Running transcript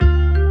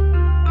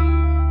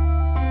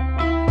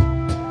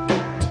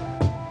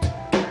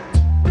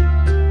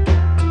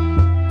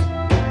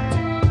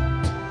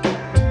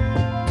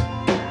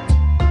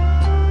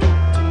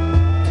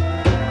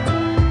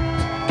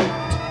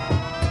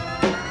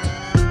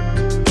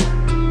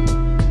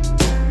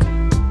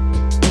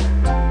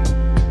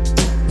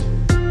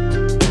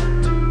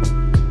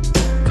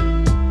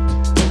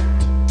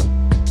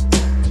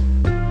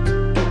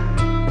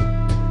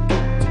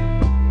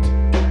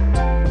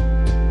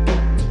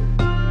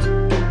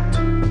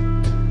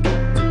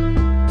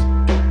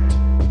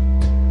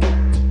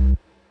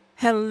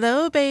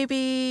Hello,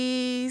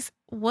 babies.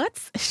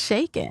 What's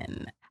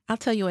shaking? I'll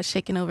tell you what's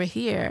shaking over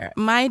here.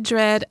 My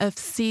dread of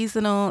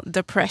seasonal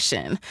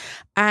depression.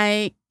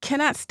 I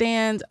cannot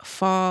stand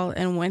fall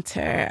and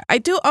winter. I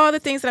do all the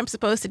things that I'm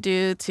supposed to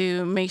do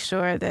to make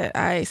sure that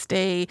I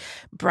stay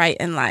bright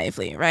and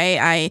lively, right?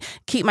 I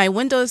keep my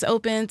windows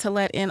open to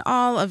let in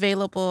all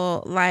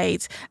available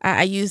light.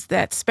 I use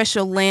that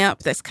special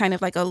lamp that's kind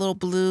of like a little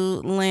blue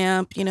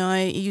lamp.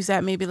 I use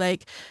that maybe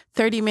like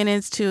 30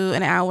 minutes to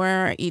an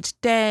hour each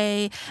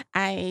day.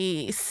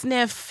 I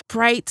sniff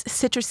bright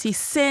citrusy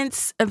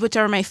scents, which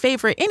are my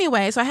favorite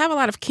anyway. So I have a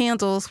lot of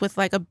candles with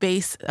like a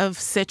base of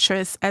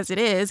citrus as it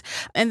is.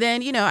 And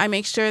then, I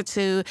make sure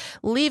to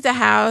leave the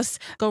house,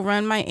 go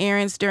run my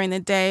errands during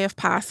the day if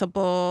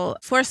possible,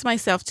 force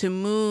myself to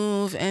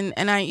move. And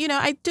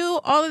I do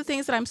all the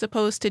things that I'm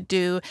supposed to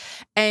do.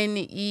 And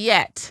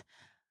yet,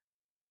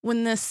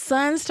 when the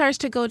sun starts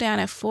to go down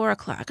at 4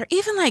 o'clock or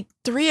even like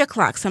 3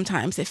 o'clock,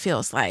 sometimes it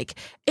feels like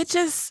it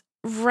just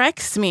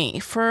wrecks me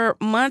for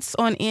months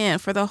on end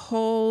for the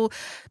whole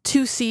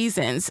 2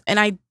 seasons.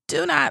 And I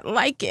do not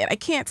like it. I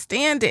can't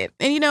stand it.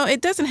 And,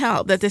 it doesn't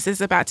help that this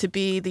is about to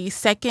be the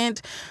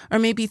second or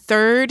maybe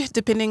third,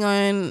 depending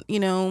on,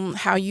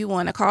 how you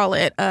want to call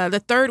it,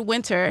 the third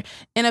winter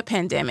in a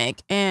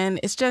pandemic. And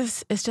it's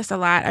just a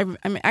lot. I'm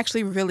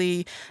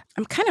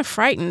kind of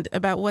frightened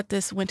about what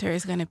this winter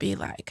is going to be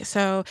like.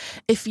 So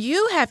if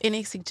you have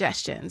any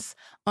suggestions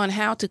on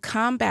how to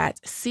combat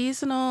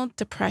seasonal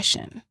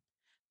depression,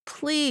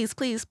 please,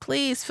 please,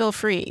 please feel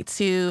free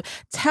to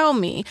tell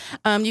me.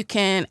 You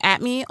can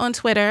at me on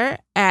Twitter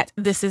at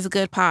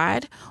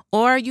thisisgoodpod,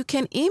 or you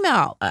can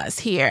email us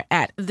here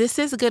at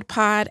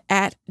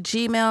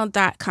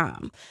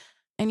thisisgoodpod@gmail.com.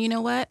 And you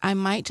know what? I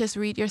might just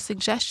read your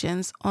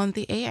suggestions on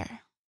the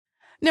air.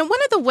 Now,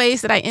 one of the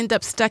ways that I end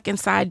up stuck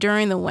inside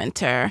during the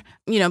winter,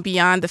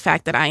 beyond the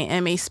fact that I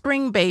am a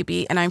spring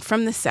baby and I'm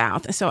from the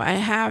South, and so I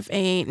have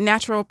a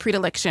natural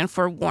predilection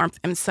for warmth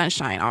and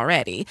sunshine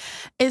already,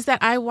 is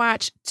that I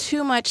watch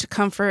too much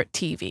comfort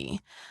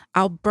TV.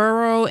 I'll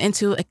burrow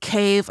into a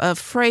cave of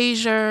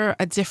Frasier,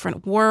 A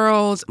Different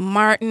World,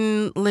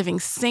 Martin,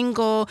 Living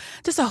Single,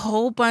 just a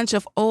whole bunch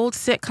of old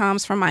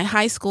sitcoms from my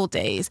high school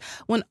days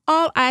when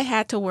all I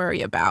had to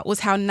worry about was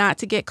how not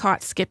to get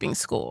caught skipping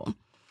school.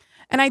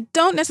 And I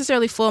don't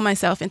necessarily fool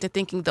myself into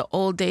thinking the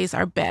old days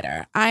are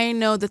better. I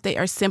know that they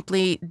are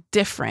simply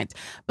different.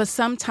 But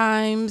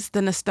sometimes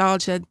the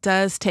nostalgia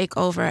does take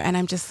over and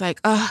I'm just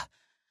like,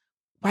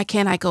 why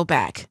can't I go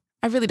back?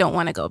 I really don't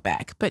want to go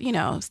back. But,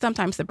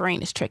 sometimes the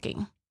brain is tricky.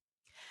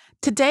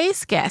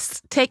 Today's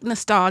guests take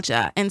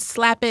nostalgia and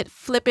slap it,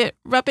 flip it,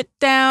 rub it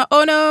down.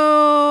 Oh,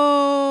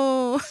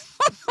 no.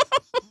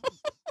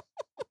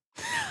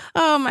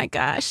 Oh my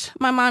gosh.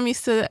 My mom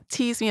used to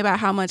tease me about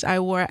how much I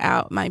wore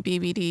out my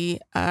BVD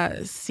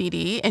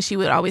CD. And she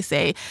would always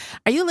say,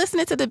 "Are you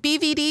listening to the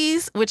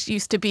BVDs?" Which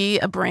used to be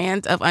a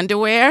brand of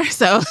underwear.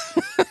 So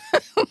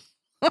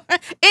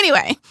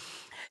anyway,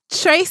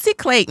 Tracy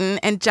Clayton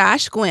and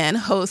Josh Gwynn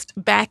host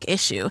Back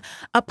Issue,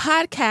 a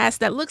podcast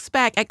that looks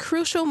back at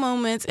crucial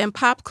moments in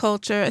pop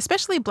culture,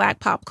 especially Black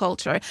pop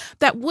culture,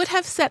 that would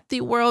have set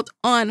the world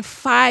on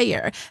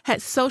fire had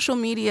social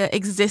media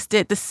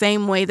existed the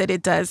same way that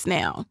it does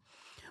now.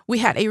 We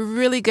had a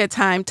really good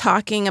time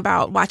talking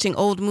about watching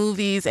old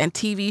movies and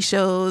TV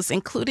shows,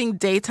 including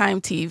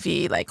daytime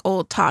TV, like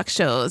old talk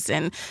shows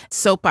and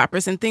soap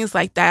operas and things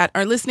like that,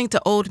 or listening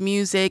to old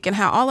music and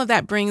how all of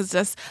that brings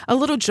us a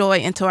little joy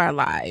into our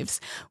lives.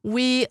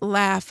 We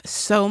laugh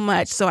so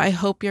much, so I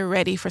hope you're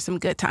ready for some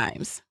good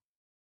times.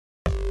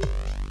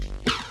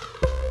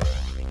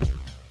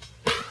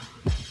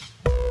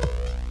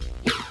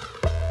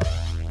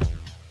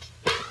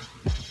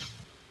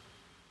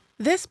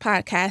 This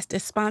podcast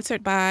is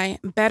sponsored by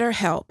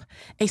BetterHelp,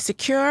 a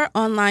secure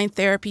online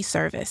therapy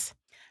service.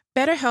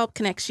 BetterHelp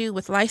connects you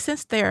with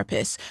licensed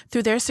therapists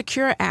through their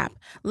secure app,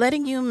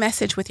 letting you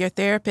message with your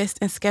therapist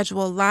and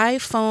schedule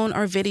live phone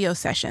or video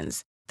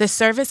sessions. The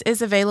service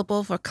is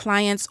available for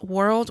clients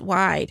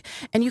worldwide,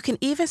 and you can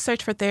even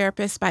search for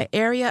therapists by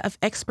area of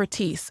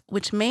expertise,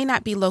 which may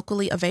not be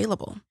locally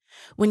available.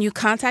 When you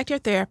contact your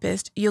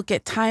therapist, you'll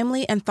get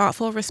timely and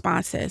thoughtful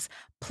responses.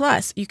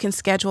 Plus, you can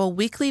schedule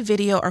weekly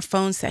video or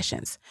phone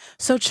sessions.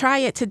 So try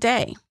it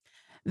today.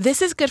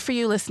 This Is Good For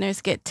You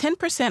listeners get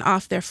 10%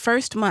 off their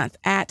first month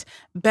at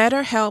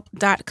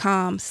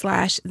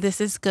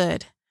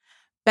betterhelp.com/thisisgood.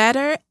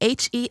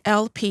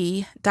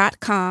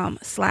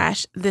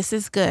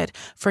 betterhelp.com/thisisgood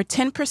for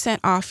 10%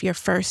 off your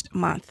first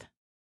month.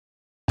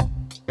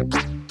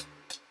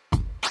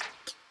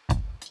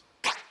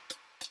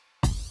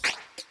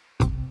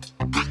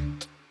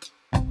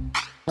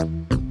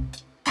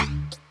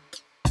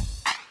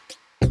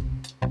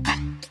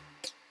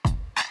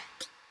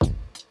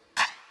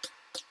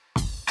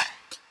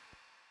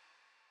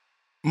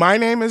 My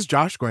name is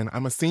Josh Gwynn.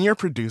 I'm a senior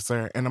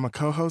producer, and I'm a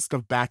co-host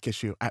of Back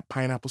Issue at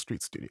Pineapple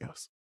Street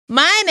Studios.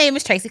 My name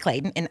is Tracy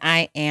Clayton, and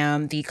I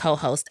am the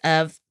co-host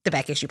of the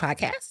Back Issue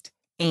podcast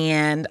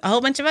and a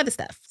whole bunch of other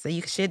stuff. So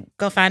you should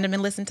go find them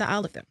and listen to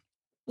all of them.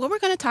 What we're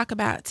going to talk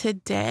about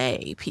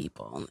today,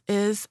 people,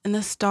 is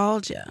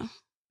nostalgia.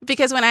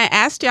 Because when I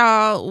asked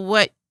y'all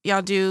what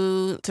y'all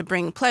do to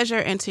bring pleasure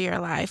into your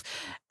life,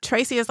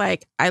 Tracy is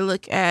like, I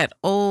look at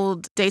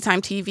old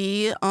daytime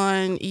TV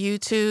on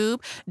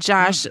YouTube.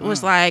 Josh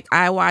was like,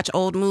 I watch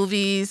old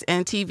movies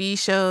and TV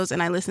shows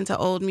and I listen to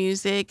old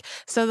music.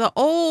 So the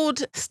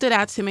old stood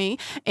out to me,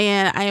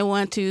 and I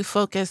want to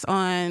focus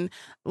on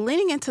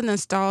leaning into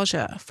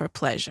nostalgia for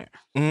pleasure.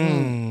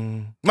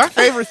 My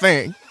favorite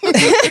thing.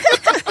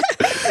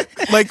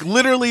 Like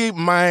literally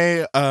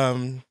my,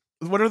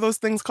 what are those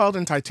things called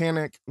in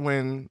Titanic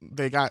when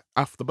they got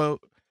off the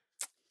boat?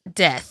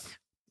 Death.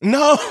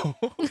 No,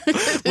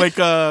 like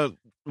a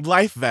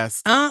life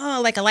vest. Oh,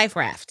 like a life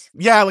raft.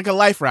 Yeah, like a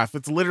life raft.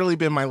 It's literally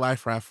been my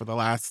life raft for the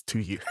last 2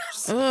 years.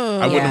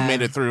 I wouldn't have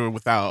made it through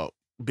without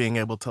being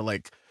able to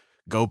like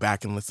go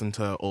back and listen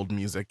to old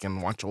music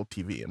and watch old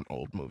TV and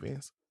old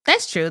movies.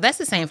 That's true. That's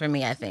the same for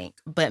me, I think.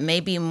 But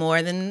maybe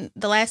more than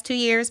the last 2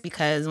 years,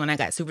 because when I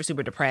got super,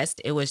 super depressed,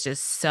 it was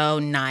just so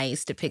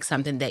nice to pick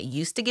something that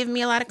used to give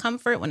me a lot of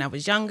comfort when I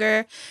was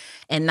younger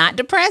and not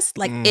depressed.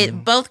 Like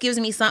it both gives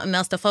me something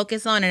else to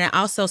focus on, and it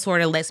also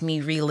sort of lets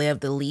me relive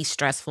the least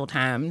stressful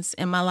times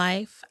in my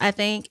life, I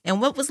think.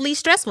 And what was least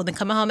stressful than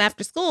coming home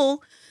after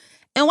school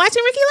and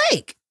watching Ricky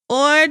Lake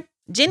or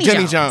Jenny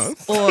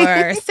Jones.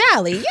 Or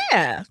Sally.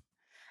 Yeah.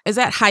 Is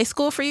that high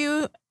school for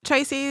you,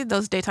 Tracy,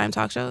 those daytime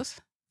talk shows?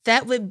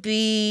 That would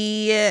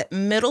be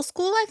middle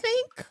school, I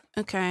think.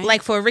 Okay.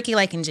 Like for Ricky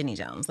Lake and Jenny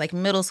Jones, like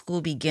middle school,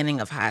 beginning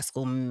of high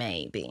school,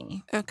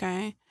 maybe.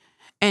 Okay.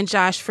 And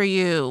Josh, for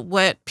you,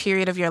 what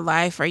period of your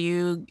life are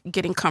you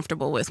getting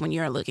comfortable with when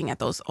you're looking at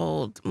those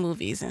old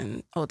movies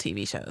and old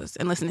TV shows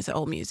and listening to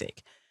old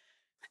music?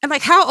 And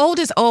like, how old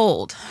is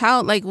old?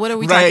 How, like, what are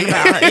we talking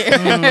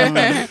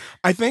about?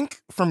 I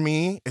think for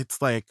me,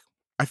 it's like,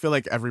 I feel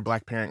like every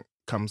Black parent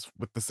comes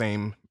with the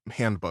same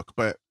handbook,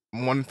 but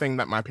one thing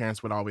that my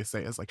parents would always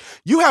say is like,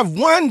 you have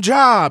one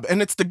job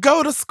and it's to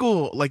go to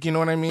school. Like, you know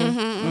what I mean?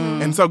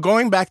 And so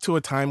going back to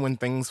a time when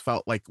things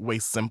felt like way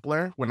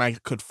simpler, when I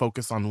could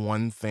focus on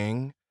one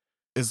thing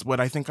is what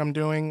I think I'm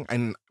doing.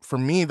 And for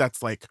me,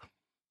 that's like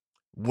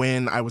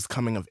when I was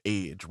coming of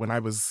age, when I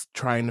was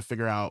trying to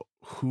figure out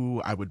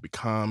who I would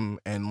become.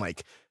 And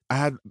like, I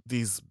had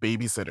these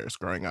babysitters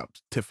growing up,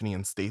 Tiffany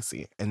and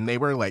Stacy, and they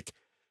were like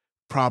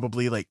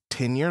probably like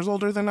 10 years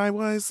older than I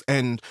was.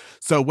 And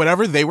so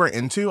whatever they were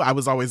into, I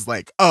was always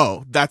like,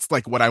 oh, that's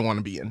like what I want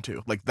to be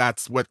into. Like,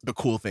 that's what the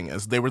cool thing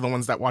is. They were the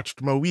ones that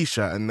watched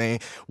Moesha and they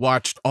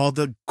watched all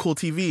the cool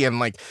TV. And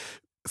like,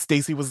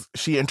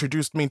 she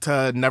introduced me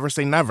to Never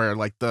Say Never,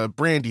 like the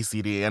Brandy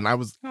CD. And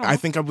I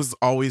think I was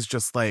always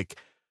just like,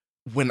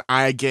 when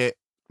I get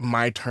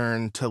my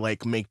turn to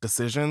like make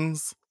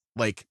decisions,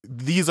 like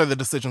these are the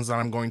decisions that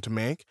I'm going to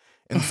make.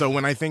 And so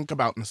when I think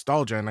about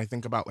nostalgia and I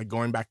think about like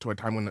going back to a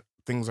time when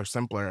things are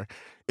simpler,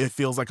 it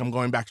feels like I'm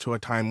going back to a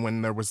time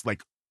when there was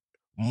like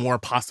more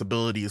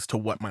possibilities to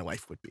what my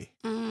life would be.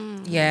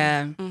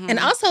 Yeah. And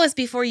also it's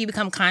before you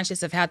become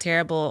conscious of how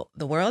terrible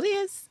the world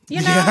is,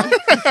 you know?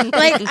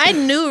 Like I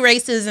knew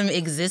racism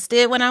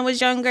existed when I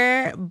was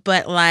younger,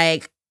 but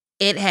like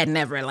it had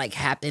never like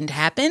happened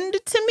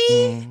to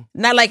me.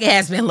 Not like it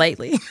has been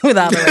lately with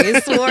all the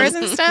race wars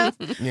and stuff.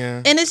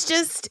 Yeah. And it's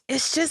just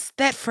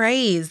that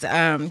phrase,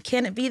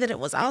 can it be that it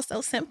was all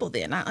so simple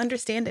then? I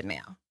understand it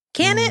now.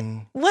 Can it?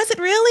 Was it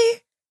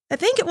really? I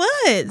think it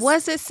was.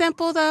 Was it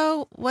simple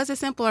though? Was it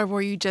simple, or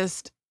were you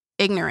just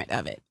ignorant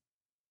of it?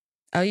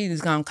 Oh, you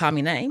just gonna call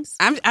me names?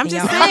 I'm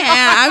just saying.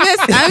 I'm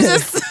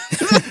just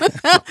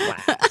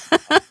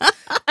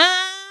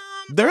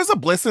There's a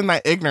bliss in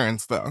that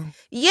ignorance though.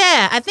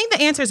 Yeah, I think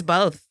the answer is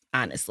both,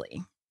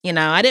 honestly. You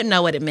know, I didn't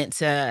know what it meant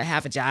to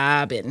have a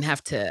job and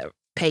have to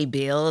pay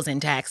bills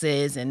and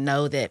taxes and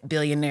know that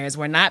billionaires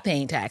were not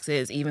paying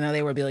taxes, even though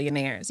they were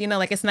billionaires. You know,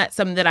 like it's not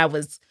something that I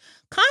was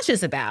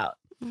conscious about.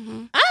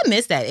 I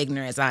miss that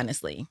ignorance,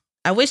 honestly.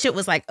 I wish it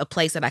was like a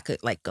place that I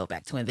could like go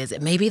back to and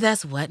visit. Maybe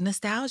that's what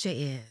nostalgia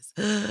is.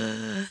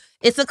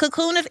 It's a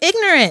cocoon of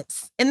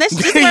ignorance. And that's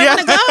just where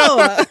I'm going to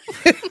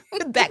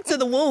go. Back to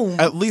the womb.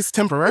 At least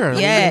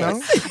temporarily. Yes.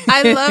 You know?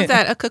 I love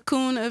that. A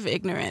cocoon of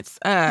ignorance.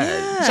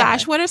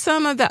 Josh, what are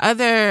some of the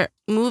other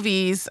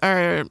movies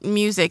or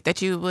music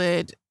that you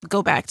would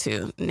go back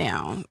to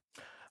now?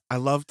 I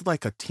loved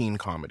like a teen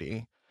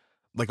comedy,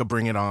 like a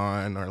Bring It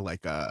On or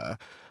like a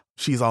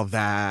She's All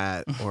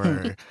That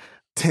or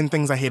 10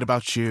 Things I Hate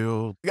About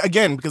You.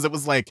 Again, because it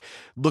was like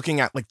looking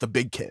at like the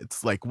big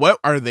kids. Like, what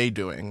are they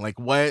doing? Like,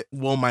 what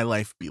will my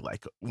life be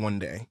like one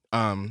day?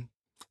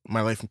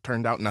 My life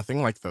turned out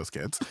nothing like those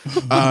kids.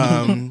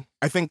 I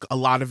think a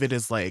lot of it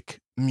is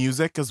like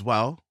music as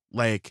well.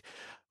 Like,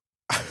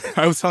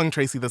 I was telling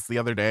Tracy this the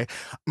other day.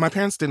 My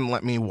parents didn't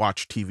let me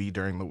watch TV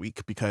during the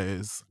week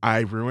because I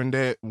ruined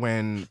it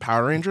when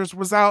Power Rangers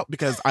was out,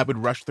 because I would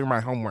rush through my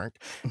homework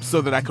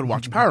so that I could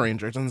watch Power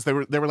Rangers. And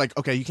they were like,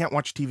 okay, you can't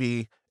watch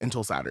TV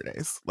until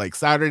Saturdays, like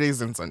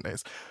Saturdays and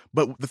Sundays.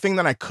 But the thing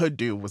that I could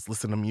do was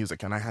listen to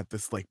music. And I had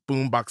this like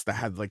boombox that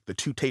had like the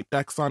 2 tape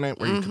decks on it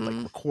where you could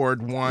like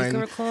record one. You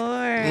can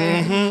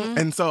record.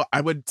 And so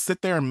I would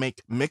sit there and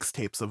make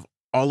mixtapes of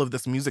all of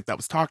this music that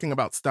was talking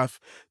about stuff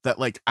that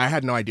like I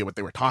had no idea what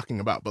they were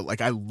talking about, but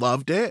like I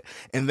loved it.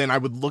 And then I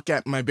would look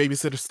at my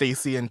babysitter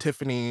Stacy and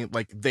Tiffany,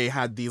 like they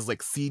had these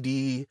like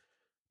CD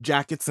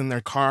jackets in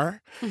their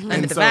car.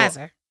 Under the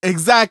visor.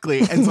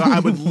 Exactly. And so I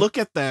would look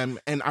at them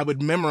and I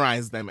would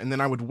memorize them, and then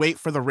I would wait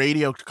for the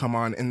radio to come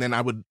on, and then I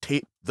would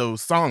tape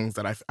those songs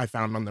that I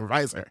found on their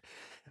visor.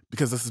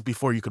 Because this is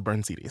before you could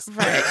burn CDs.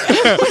 Right.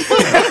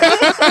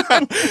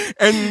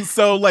 And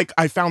so, like,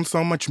 I found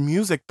so much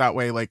music that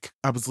way. Like,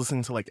 I was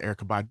listening to, like,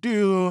 Erykah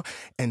Badu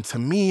and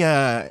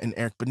Tamia and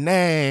Eric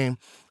Benet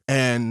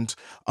and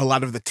a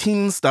lot of the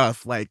teen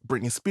stuff, like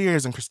Britney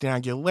Spears and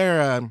Christina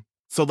Aguilera.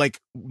 So,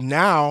 like,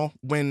 now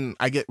when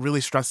I get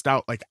really stressed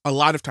out, like, a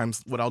lot of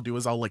times what I'll do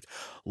is I'll, like,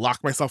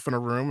 lock myself in a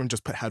room and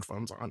just put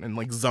headphones on and,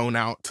 like, zone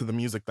out to the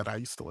music that I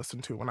used to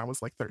listen to when I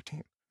was, like,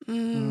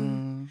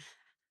 13.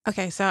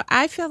 Okay, so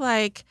I feel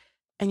like,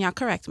 and y'all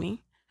correct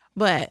me,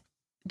 but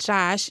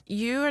Josh,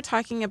 you are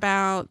talking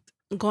about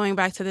going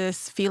back to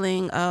this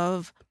feeling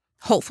of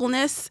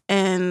hopefulness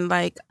and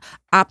like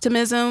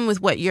optimism with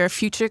what your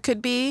future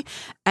could be.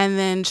 And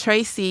then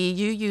Tracy,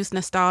 you use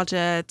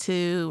nostalgia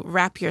to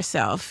wrap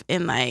yourself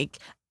in like,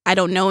 I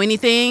don't know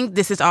anything.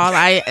 This is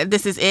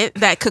it,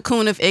 that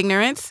cocoon of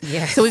ignorance.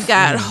 Yes. So we've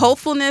got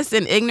hopefulness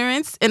and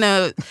ignorance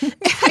I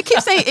keep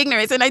saying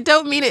ignorance and I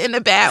don't mean it in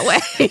a bad way.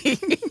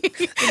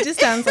 It just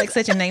sounds like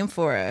such a name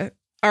for a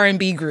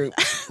R&B group.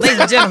 Ladies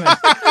and gentlemen,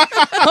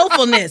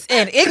 hopefulness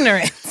and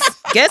ignorance.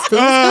 Guess who's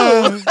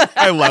who?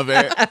 I love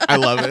it.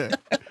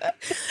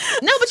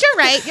 No, but you're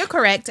right. You're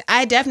correct.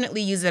 I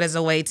definitely use it as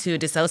a way to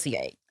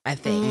dissociate, I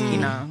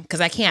think,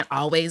 because I can't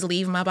always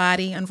leave my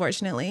body,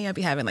 unfortunately. I'd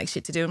be having like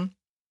shit to do.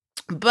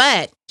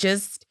 But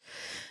just,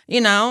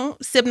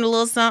 sipping a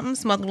little something,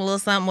 smoking a little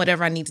something,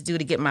 whatever I need to do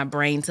to get my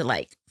brain to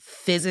like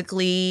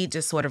physically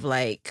just sort of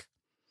like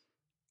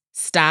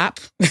stop,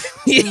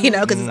 because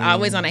it's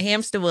always on a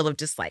hamster wheel of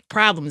just like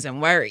problems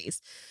and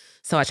worries.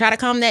 So I try to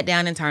calm that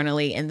down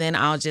internally, and then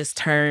I'll just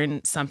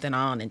turn something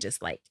on and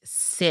just like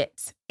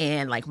sit.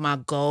 And like I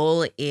think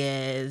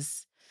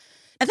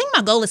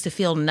my goal is to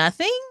feel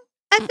nothing.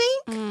 I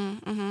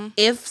think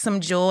if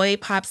some joy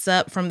pops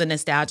up from the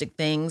nostalgic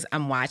things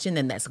I'm watching,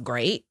 then that's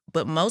great.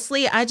 But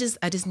mostly I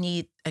just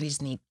need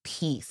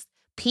peace,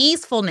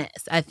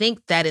 peacefulness. I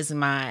think that is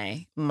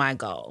my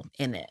goal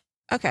in it.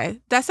 Okay,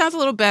 that sounds a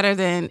little better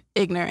than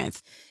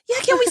ignorance.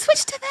 Yeah, can we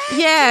switch to that?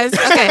 Yes.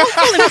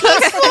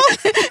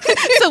 Okay.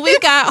 So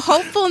we've got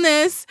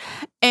hopefulness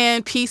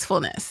and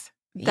peacefulness.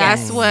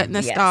 That's what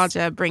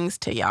nostalgia brings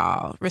to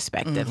y'all,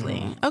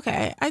 respectively.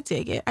 Okay, I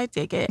dig it.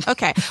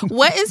 Okay,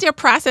 what is your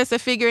process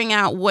of figuring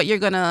out what you're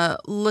going to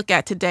look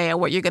at today or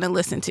what you're going to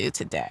listen to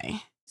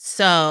today?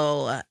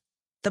 So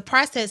the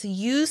process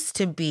used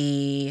to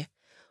be,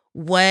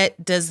 what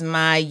does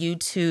my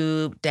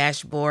YouTube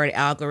dashboard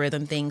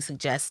algorithm thing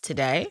suggest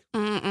today?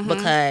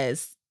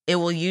 Because it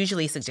will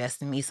usually suggest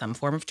to me some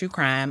form of true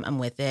crime. I'm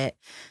with it.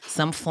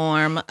 Some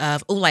form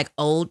of, like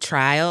old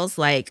trials,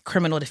 like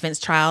criminal defense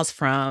trials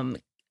from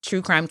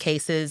true crime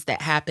cases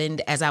that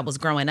happened as I was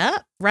growing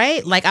up,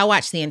 right? Like I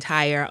watched the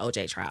entire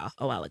OJ trial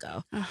a while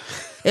ago.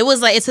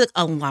 It took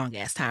a long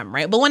ass time,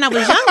 right? But when I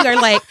was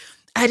younger, like,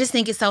 I just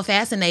think it's so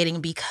fascinating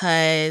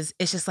because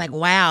it's just like,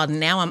 wow,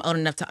 now I'm old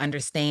enough to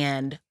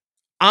understand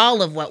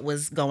all of what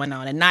was going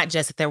on, and not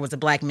just that there was a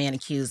black man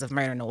accused of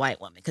murdering a white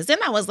woman. Because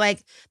then I was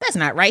like, that's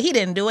not right. He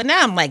didn't do it.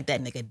 Now I'm like,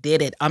 that nigga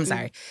did it. I'm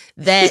sorry.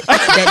 That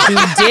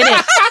dude did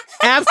it.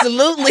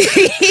 Absolutely.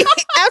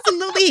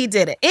 Absolutely he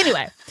did it.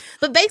 Anyway,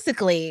 but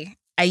basically,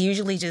 I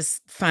usually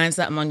just find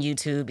something on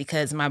YouTube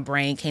because my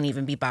brain can't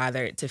even be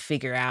bothered to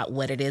figure out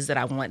what it is that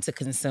I want to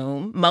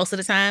consume most of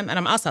the time. And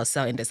I'm also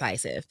so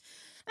indecisive.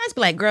 I just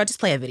be like, girl, just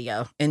play a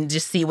video and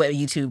just see what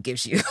YouTube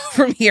gives you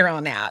from here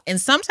on out.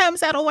 And sometimes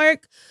that'll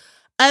work.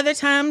 Other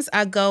times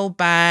I go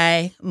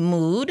by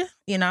mood,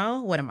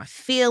 what am I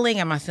feeling?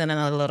 Am I feeling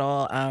a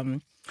little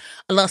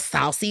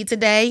saucy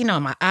today?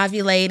 Am I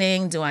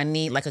ovulating? Do I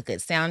need like a good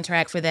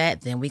soundtrack for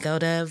that? Then we go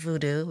to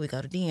Voodoo, we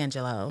go to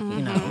D'Angelo,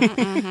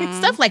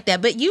 stuff like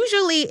that. But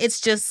usually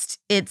it's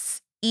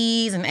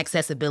ease and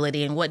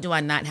accessibility, and what do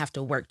I not have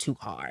to work too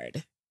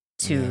hard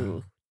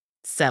to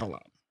settle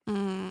on?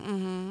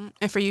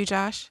 And for you,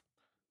 Josh?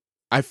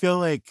 I feel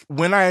like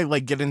when I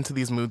like get into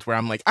these moods where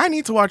I'm like, I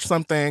need to watch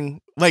something,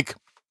 like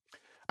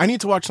I need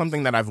to watch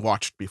something that I've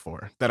watched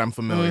before, that I'm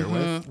familiar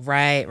with.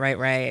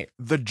 Right.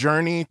 The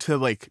journey to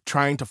like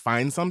trying to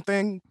find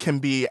something can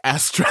be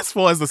as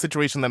stressful as the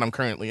situation that I'm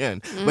currently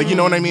in. Like, you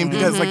know what I mean?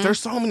 Because like there's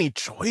so many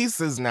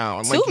choices now.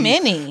 And, like, Too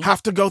many. You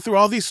have to go through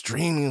all these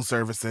streaming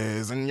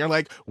services and you're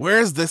like,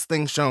 where's this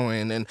thing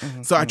showing? And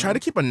so I try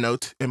to keep a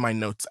note in my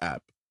notes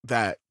app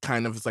that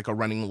kind of is like a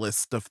running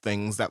list of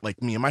things that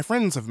like me and my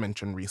friends have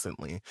mentioned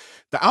recently.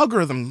 The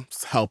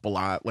algorithms help a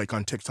lot, like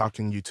on TikTok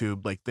and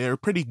YouTube. Like they're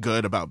pretty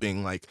good about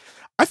being like,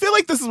 I feel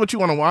like this is what you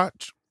want to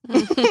watch.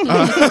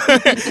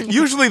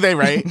 Usually they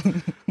right.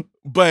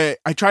 But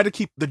I try to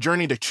keep the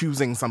journey to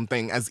choosing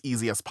something as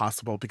easy as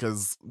possible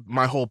because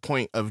my whole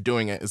point of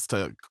doing it is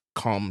to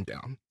calm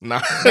down,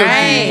 not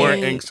be more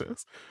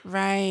anxious.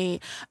 Right.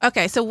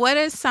 Okay, so what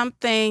is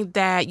something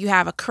that you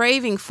have a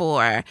craving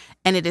for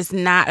and it is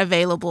not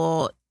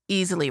available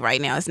easily right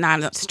now? It's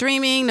not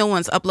streaming. No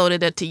one's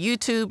uploaded it to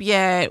YouTube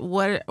yet.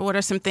 What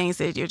are some things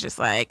that you're just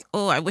like,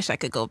 oh, I wish I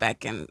could go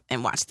back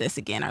and watch this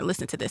again or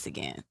listen to this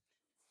again?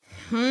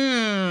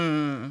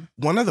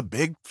 One of the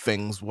big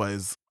things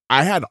was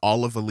I had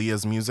all of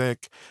Aaliyah's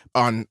music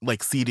on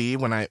like CD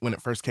when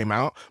it first came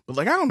out, but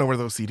like I don't know where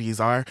those CDs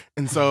are.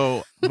 And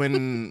so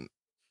when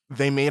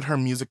they made her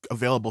music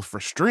available for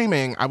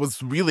streaming, I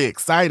was really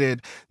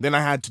excited. Then I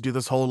had to do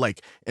this whole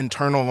like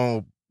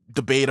internal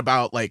debate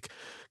about like,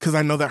 because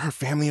I know that her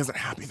family isn't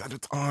happy that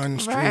it's on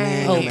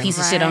streaming. Oh, piece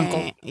of shit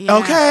uncle. Yeah.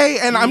 Okay,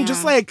 and I'm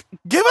just like,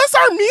 give us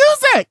our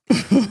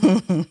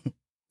music.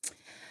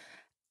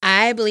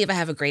 I believe I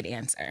have a great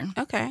answer.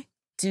 Okay.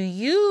 Do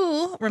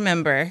you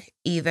remember,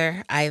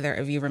 either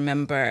of you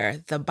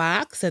remember the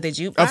box or the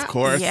jukebox? Of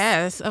course.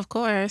 Yes, of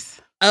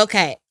course.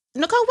 Okay.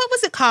 Nicole, what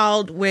was it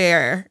called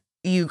where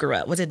you grew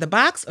up? Was it the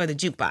box or the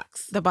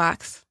jukebox? The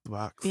box. The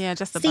box. Yeah,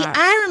 just the See, box.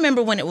 I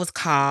remember when it was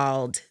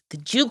called the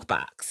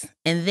jukebox,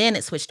 and then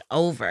it switched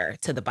over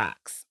to the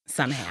box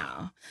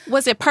somehow.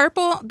 Was it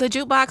purple? The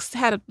jukebox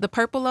had the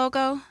purple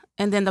logo,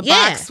 and then the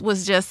box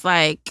was just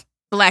like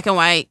black and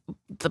white,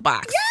 the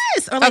box.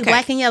 Yes, or like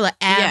black and yellow.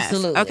 Yes.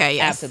 Absolutely. Okay,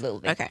 yes.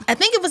 Absolutely. Okay. I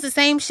think it was the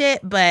same shit,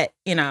 but,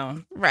 you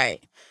know.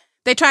 Right.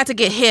 They tried to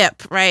get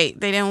hip, right?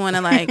 They didn't want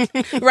to like...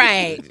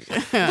 Right.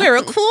 We're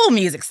a cool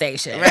music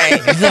station.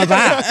 Right. The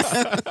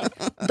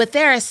box. But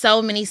there are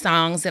so many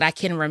songs that I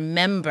can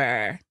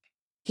remember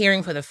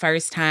hearing for the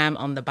first time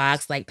on the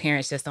box, like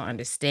Parents Just Don't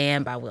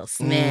Understand by Will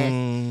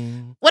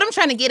Smith. What I'm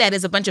trying to get at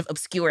is a bunch of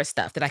obscure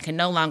stuff that I can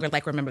no longer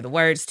like remember the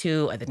words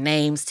to or the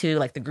names to,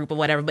 like the group or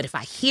whatever. But if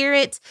I hear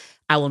it,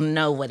 I will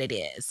know what it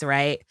is,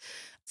 right?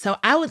 So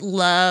I would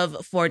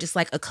love for just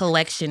like a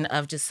collection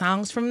of just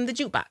songs from the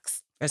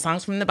jukebox or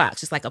songs from the box,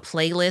 just like a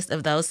playlist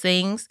of those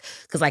things.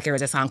 Because like there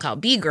was a song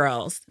called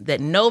B-Girls that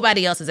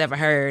nobody else has ever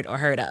heard or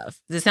heard of.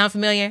 Does it sound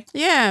familiar?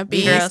 Yeah, B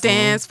B-Girls.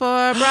 stands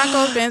for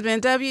Broncos, Benz,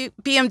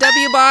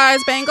 BMW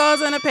bars,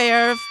 Bengals, and a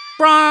pair of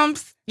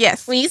Broms.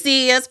 Yes. When you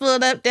see us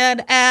pulled up down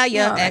the aisle,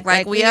 you act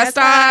like we are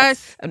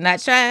stars. I'm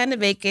not trying to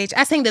vacate.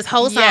 I sang this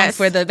whole song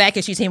for the back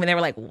issue team, and they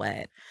were like,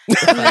 what?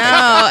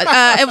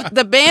 No,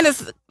 the band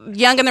is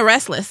Young and the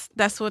Restless.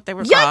 That's what they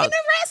were Young called. and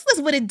the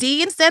Restless with a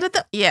D instead of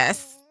the...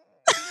 Yes.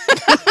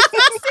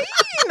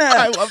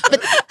 I love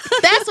But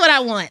that's what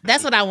I want.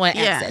 That's what I want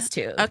Yeah. access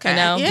to. Okay. You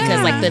know? Yeah.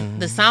 Because like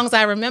the songs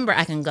I remember,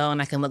 I can go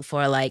and I can look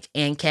for like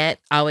Ann Cat,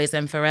 Always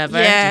and Forever.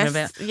 Do you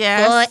remember?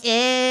 Yes.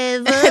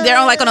 Forever. They're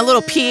on like on a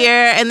little pier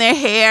and their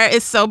hair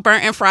is so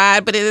burnt and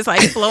fried, but it is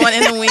like flowing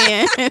in the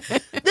wind.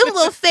 Them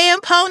little fan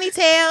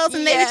ponytails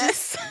and they were Yes.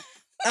 just...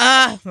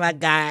 Oh my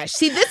gosh.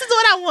 See, this is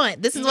what I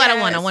want. This is what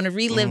I want. I want to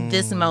relive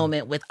this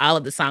moment with all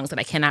of the songs that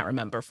I cannot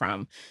remember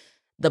from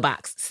the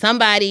box.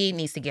 Somebody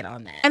needs to get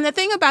on that. And the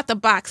thing about the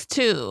box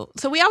too,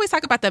 so we always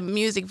talk about the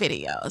music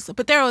videos,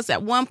 but there was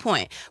at one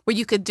point where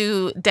you could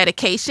do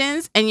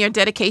dedications and your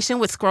dedication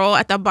would scroll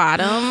at the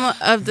bottom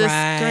of the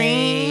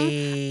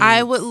screen.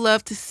 I would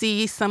love to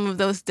see some of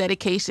those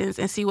dedications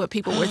and see what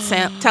people were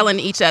telling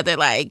each other,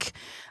 like,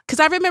 because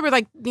I remember,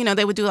 like, you know,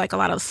 they would do like a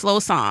lot of slow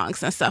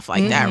songs and stuff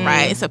like that,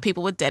 right? So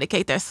people would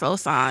dedicate their slow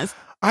songs.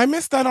 I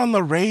miss that on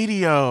the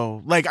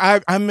radio. Like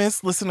I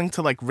miss listening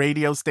to like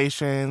radio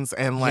stations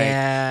and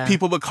like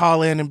people would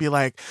call in and be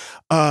like,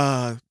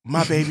 my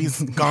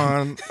baby's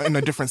gone in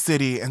a different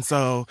city. And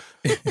so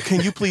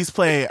can you please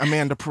play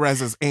Amanda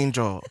Perez's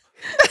Angel?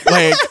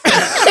 Like,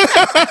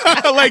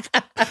 like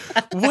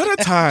what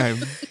a time.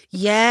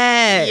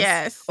 Yes.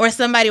 Yes. Or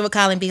somebody would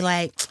call and be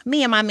like,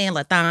 me and my man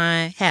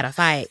Lathon had a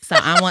fight. So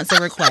I want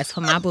to request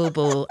for my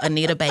boo-boo,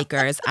 Anita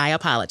Baker's I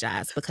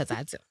Apologize because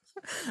I do.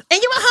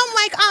 And you went home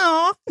like,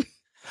 oh.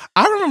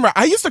 I remember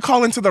I used to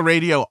call into the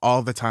radio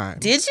all the time.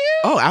 Did you?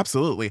 Oh,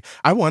 absolutely.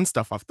 I won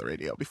stuff off the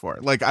radio before.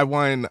 Like I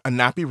won a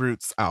Nappy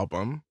Roots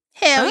album.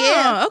 Hell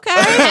yeah. Okay.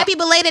 Happy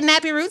belated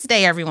Nappy Roots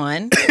Day,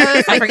 everyone.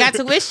 I forgot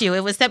to wish you.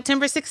 It was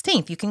September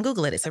 16th. You can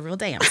Google it. It's a real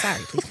day. I'm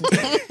sorry. Please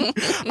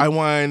continue. I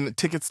won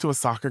tickets to a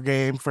soccer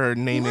game for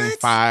naming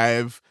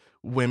 5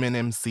 women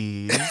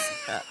MCs.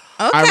 Okay.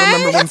 I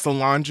remember when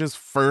Solange's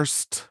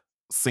first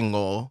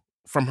single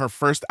from her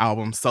first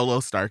album, Solo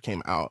Star,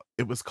 came out.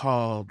 It was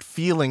called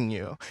Feeling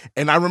You.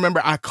 And I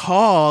remember I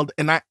called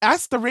and I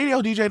asked the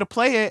radio DJ to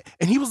play it.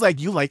 And he was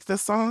like, you like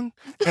this song?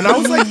 And I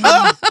was like,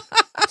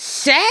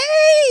 Shade.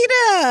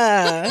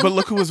 But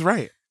look who was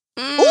right.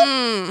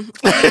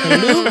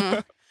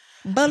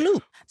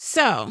 Baloo.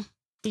 So,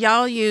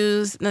 y'all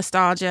use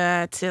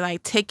nostalgia to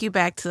like take you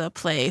back to a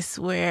place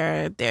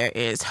where there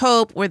is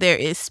hope, where there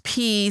is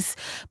peace,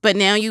 but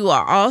now you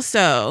are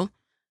also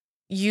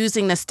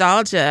using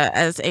nostalgia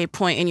as a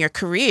point in your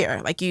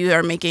career. Like you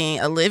are making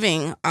a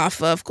living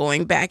off of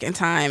going back in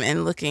time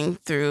and looking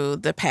through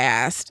the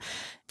past.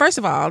 First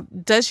of all,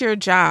 does your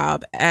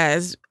job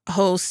as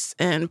hosts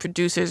and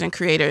producers and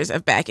creators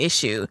of Back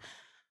Issue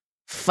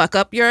fuck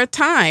up your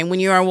time when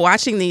you are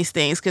watching these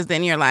things? Because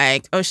then you're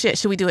like, oh shit,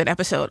 should we do an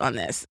episode on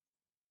this?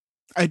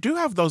 I do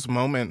have those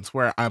moments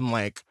where I'm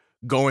like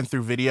going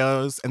through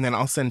videos and then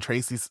I'll send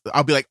Tracy.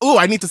 I'll be like, oh,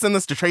 I need to send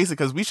this to Tracy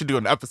because we should do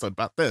an episode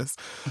about this.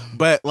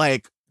 But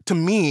like, to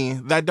me,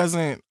 that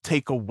doesn't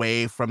take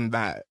away from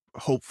that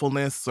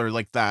hopefulness or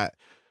like that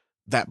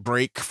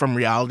break from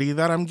reality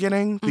that I'm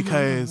getting,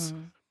 because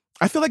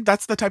I feel like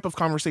that's the type of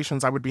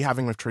conversations I would be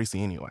having with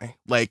Tracy anyway.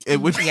 Like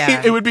it would be,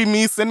 it would be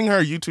me sending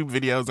her YouTube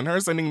videos and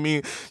her sending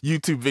me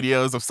YouTube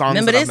videos of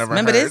songs that I've never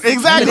heard.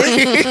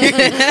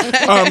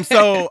 Exactly.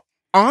 So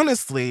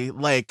honestly,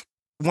 like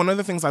one of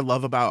the things I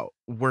love about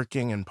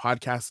working and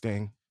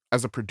podcasting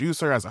as a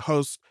producer, as a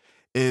host,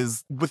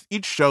 is with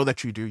each show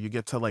that you do, you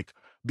get to like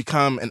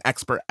become an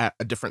expert at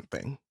a different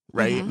thing,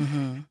 right?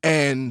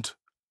 And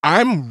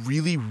I'm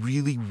really,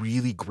 really,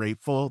 really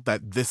grateful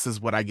that this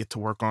is what I get to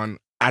work on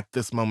at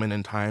this moment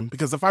in time.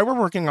 Because if I were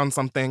working on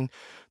something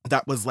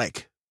that was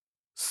like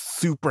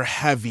super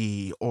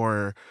heavy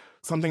or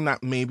something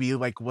that maybe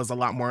like was a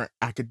lot more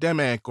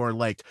academic or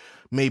like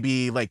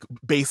maybe like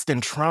based in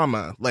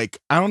trauma, like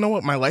I don't know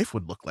what my life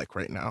would look like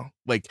right now.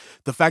 Like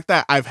the fact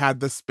that I've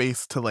had this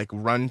space to like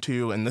run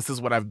to and this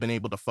is what I've been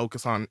able to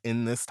focus on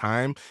in this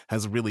time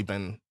has really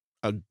been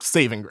a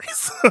saving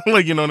grace.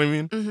 Like, you know what I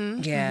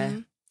mean? Yeah.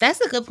 That's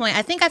a good point.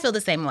 I think I feel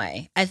the same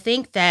way. I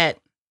think that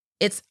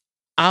it's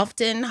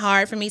often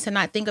hard for me to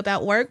not think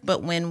about work,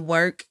 but when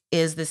work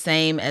is the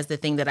same as the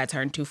thing that I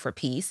turn to for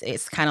peace,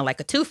 it's kind of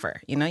like a twofer.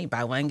 You know, you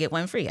buy one, get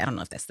one free. I don't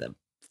know if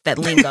that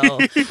lingo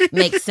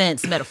makes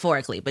sense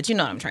metaphorically, but you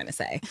know what I'm trying to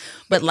say.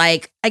 But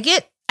like, I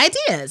get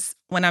ideas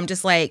when I'm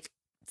just like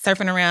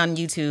surfing around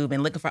YouTube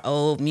and looking for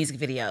old music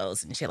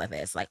videos and shit like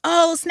that. It's like,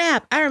 oh,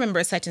 snap, I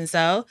remember such and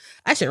so.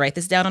 I should write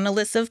this down on a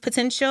list of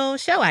potential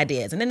show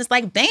ideas. And then it's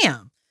like,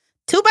 bam.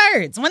 2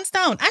 birds, 1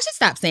 stone. I should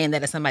stop saying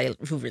that as somebody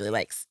who really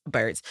likes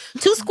birds.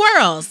 2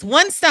 squirrels,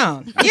 1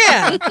 stone.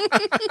 Yeah.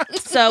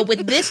 So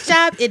with this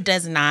job, it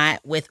does not.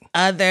 With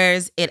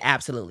others, it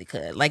absolutely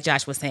could. Like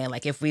Josh was saying,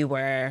 like if we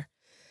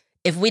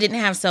didn't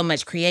have so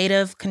much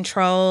creative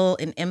control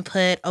and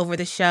input over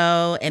the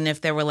show, and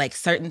if there were like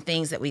certain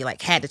things that we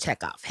like had to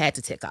tick off,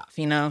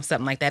 you know,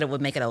 something like that, it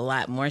would make it a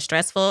lot more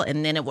stressful.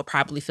 And then it would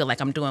probably feel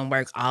like I'm doing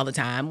work all the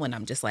time when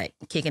I'm just like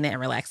kicking it and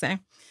relaxing.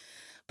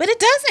 But it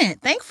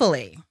doesn't,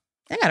 thankfully.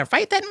 I got to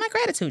write that in my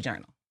gratitude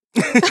journal.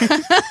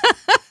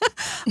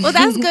 Well,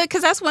 that's good,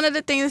 because that's one of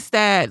the things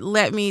that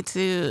led me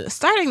to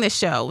starting the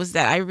show was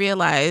that I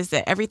realized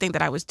that everything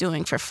that I was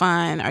doing for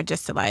fun or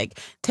just to like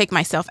take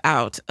myself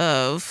out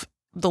of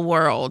the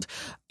world,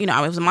 you know,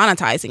 I was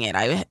monetizing it.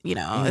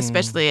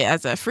 Especially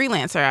as a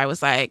freelancer, I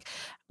was like,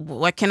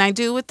 what can I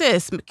do with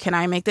this? Can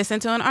I make this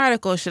into an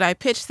article? Should I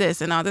pitch this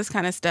and all this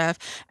kind of stuff?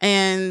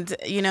 And,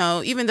 you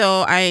know, even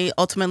though I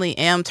ultimately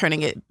am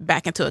turning it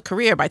back into a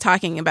career by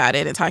talking about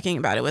it and talking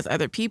about it with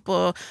other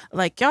people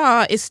like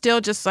y'all, it's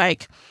still just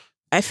like,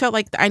 I felt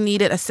like I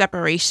needed a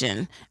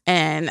separation,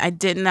 and I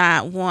did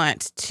not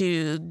want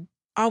to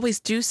always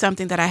do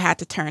something that I had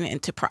to turn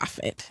into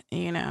profit,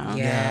 you know?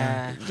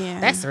 Yeah.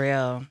 That's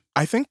real.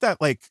 I think that,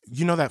 like,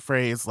 you know that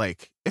phrase,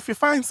 like, if you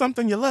find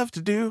something you love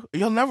to do,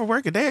 you'll never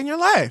work a day in your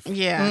life.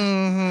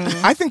 Yeah.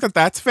 I think that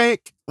that's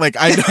fake. Like,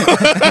 I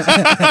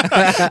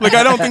don't, like,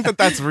 I don't think that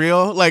that's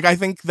real. Like, I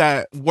think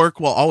that work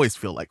will always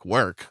feel like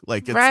work.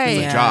 Like, it's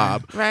a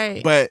job.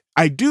 Right. But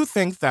I do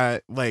think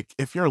that, like,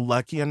 if you're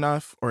lucky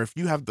enough or if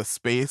you have the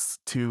space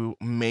to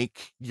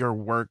make your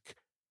work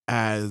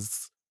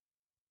as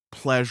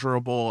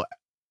pleasurable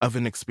of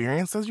an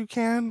experience as you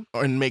can,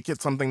 and make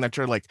it something that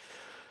you're, like,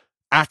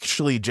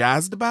 actually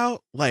jazzed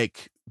about,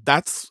 like,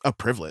 that's a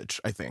privilege,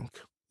 I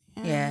think.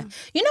 Yeah.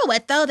 You know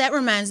what, though? That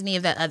reminds me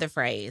of that other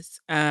phrase.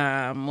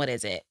 What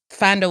is it?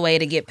 Find a way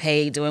to get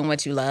paid doing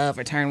what you love,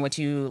 or turn what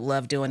you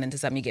love doing into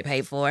something you get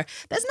paid for.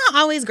 That's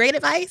not always great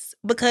advice,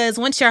 because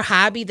once your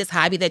hobby, this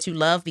hobby that you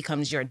love,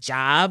 becomes your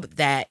job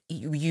that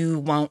you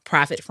won't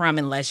profit from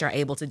unless you're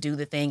able to do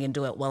the thing and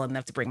do it well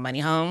enough to bring money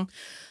home,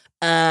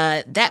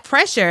 that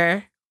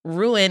pressure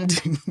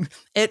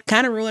it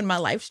kind of ruined my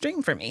life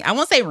stream for me. I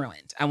won't say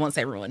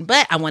ruined,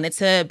 but I wanted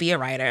to be a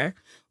writer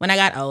when I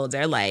got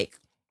older, like,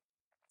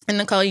 and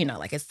Nicole, you know,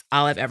 like, it's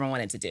all I've ever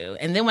wanted to do.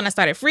 And then when I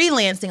started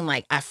freelancing,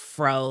 like, I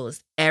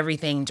froze.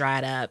 Everything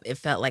dried up. It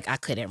felt like I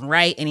couldn't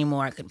write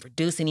anymore. I couldn't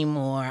produce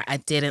anymore. I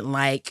didn't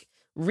like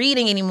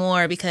reading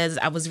anymore because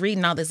I was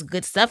reading all this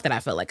good stuff that I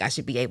felt like I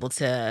should be able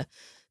to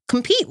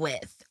compete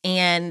with.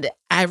 And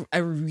I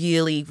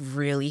really,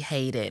 really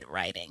hated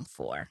writing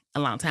for a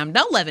long time.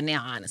 Don't love it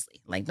now, honestly.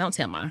 Like, don't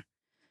tell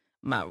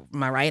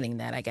my writing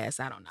that, I guess.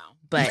 I don't know.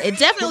 But it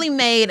definitely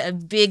made a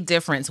big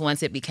difference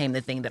once it became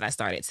the thing that I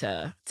started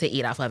to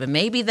eat off of. And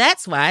maybe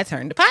that's why I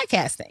turned to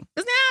podcasting.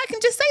 Because now I can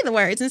just say the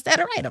words instead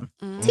of write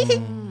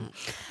them.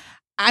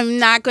 I'm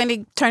not going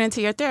to turn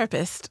into your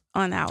therapist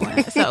on that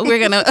one. So we're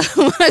going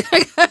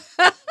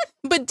to...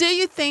 But do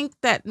you think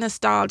that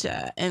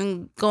nostalgia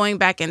and going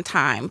back in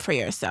time for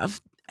yourself,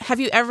 have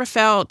you ever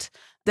felt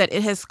that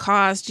it has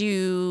caused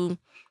you,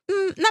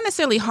 not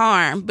necessarily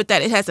harm, but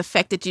that it has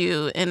affected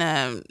you in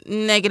a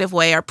negative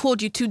way or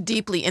pulled you too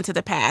deeply into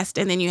the past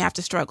and then you have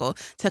to struggle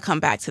to come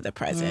back to the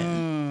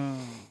present?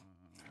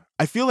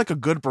 I feel like a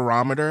good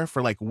barometer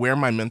for like where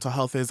my mental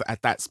health is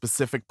at that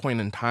specific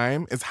point in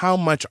time is how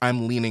much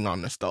I'm leaning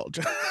on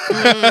nostalgia,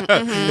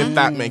 if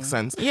that makes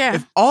sense. Yeah.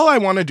 If all I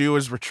want to do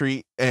is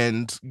retreat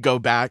and go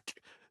back,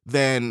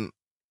 then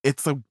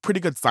it's a pretty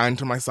good sign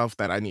to myself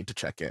that I need to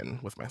check in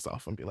with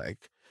myself and be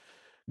like,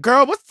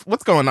 girl,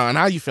 what's going on?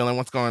 How you feeling?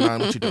 What's going on?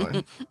 What you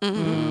doing?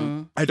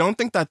 I don't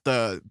think that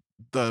the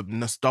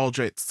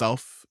nostalgia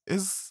itself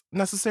is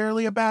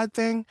necessarily a bad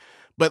thing,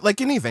 but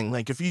like anything,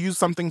 like if you use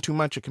something too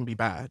much, it can be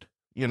bad,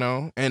 you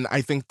know? And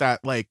I think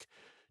that like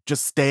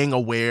just staying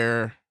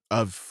aware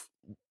of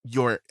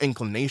your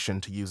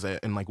inclination to use it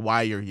and like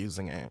why you're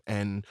using it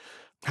and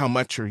how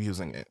much you're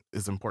using it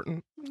is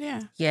important.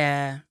 Yeah.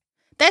 Yeah,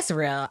 that's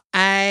real.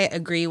 I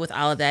agree with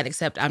all of that,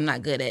 except I'm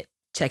not good at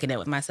checking in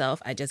with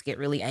myself. I just get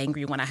really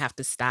angry when I have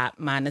to stop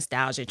my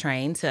nostalgia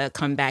train to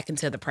come back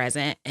into the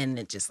present. And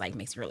it just like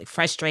makes me really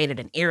frustrated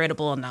and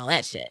irritable and all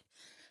that shit.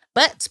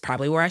 But it's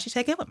probably where I should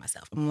check in with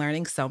myself. I'm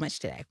learning so much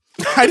today.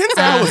 I didn't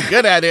say I was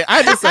good at it.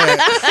 I just said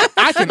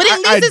I can But at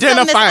least it's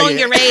something that's on it.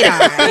 your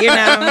radar, you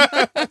know?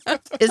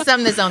 It's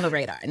something that's on the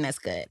radar, and that's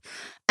good.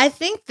 I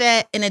think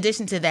that in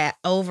addition to that,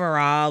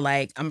 overall,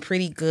 like I'm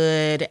pretty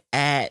good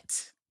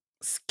at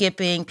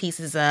skipping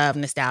pieces of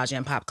nostalgia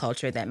and pop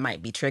culture that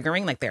might be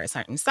triggering. Like there are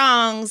certain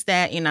songs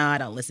that, you know, I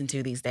don't listen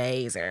to these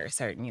days, or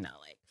certain, you know,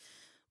 like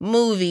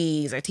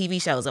movies or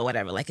TV shows or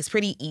whatever. Like it's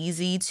pretty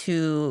easy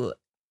to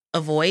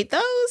avoid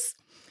those.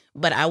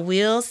 But I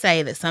will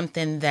say that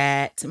something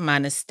that my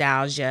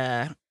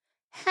nostalgia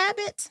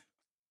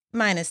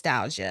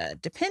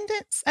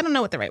dependence, I don't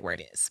know what the right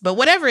word is, but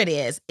whatever it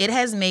is, it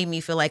has made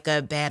me feel like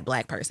a bad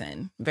Black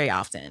person very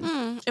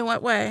often. In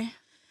what way?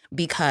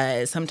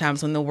 Because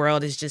sometimes when the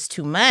world is just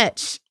too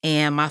much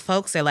and my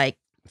folks are like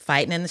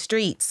fighting in the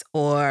streets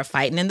or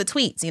fighting in the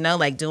tweets, you know,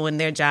 like doing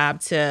their job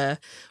to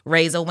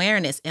raise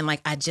awareness. And like,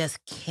 I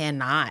just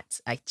can't. I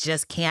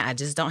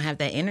just don't have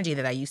that energy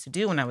that I used to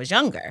do when I was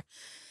younger.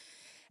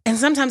 And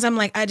sometimes I'm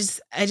like, I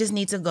just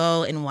need to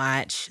go and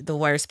watch the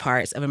worst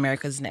parts of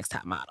America's Next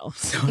Top Model.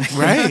 So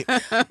Right.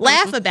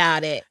 laugh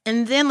about it.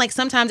 And then like,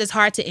 sometimes it's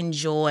hard to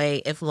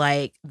enjoy if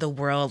like the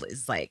world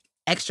is like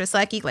extra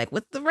sucky, like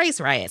with the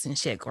race riots and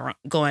shit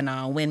going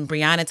on when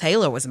Breonna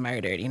Taylor was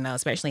murdered, you know,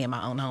 especially in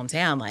my own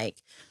hometown. Like,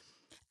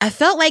 I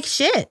felt like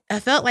shit. I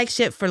felt like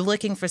shit for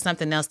looking for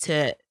something else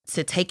to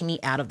take me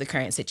out of the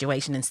current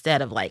situation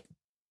instead of like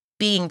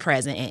being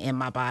present in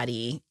my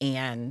body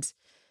and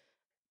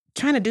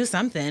trying to do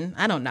something.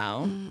 I don't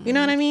know. You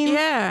know what I mean?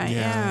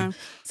 Yeah.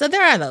 So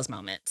there are those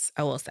moments,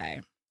 I will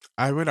say.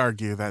 I would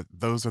argue that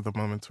those are the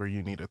moments where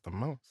you need it the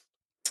most.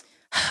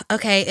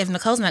 Okay, if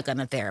Nicole's not going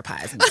to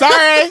therapize me,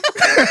 Sorry.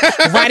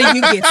 why do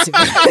you get to?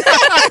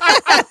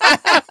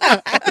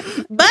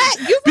 But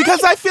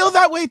Because I feel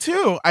that way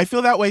too. I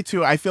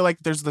feel like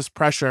there's this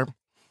pressure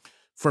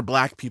for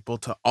Black people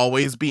to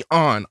always be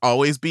on,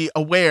 always be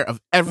aware of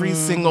every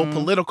single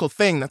political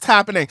thing that's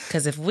happening.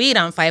 Because if we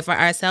don't fight for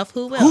ourselves,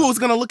 who will? Who's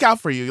going to look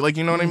out for you? Like,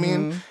 you know what I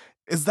mean?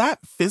 Is that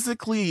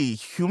physically,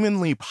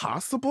 humanly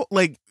possible?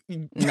 Like,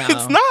 No.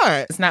 it's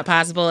not. It's not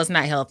possible. It's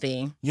not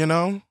healthy. You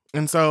know?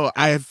 And so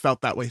I have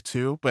felt that way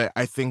too. But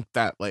I think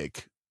that,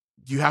 like,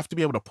 you have to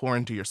be able to pour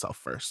into yourself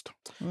first.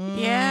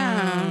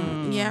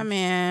 Yeah,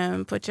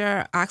 man. Put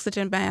your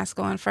oxygen mask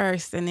on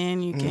first, and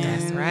then you can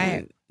That's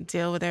right.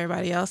 deal with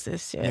everybody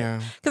else's shit.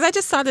 Yeah. Because I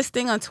just saw this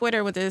thing on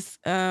Twitter with this,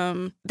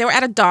 they were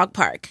at a dog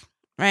park,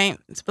 right?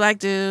 This Black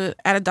dude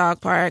at a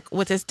dog park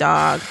with his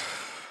dog.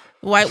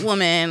 White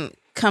woman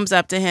comes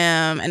up to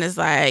him and is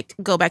like,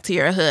 go back to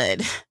your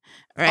hood,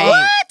 right?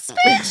 What,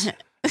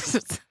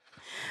 bitch?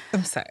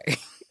 I'm sorry.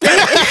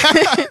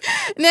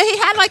 Now he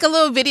had like a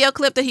little video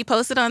clip that he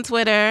posted on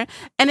Twitter,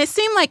 and it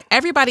seemed like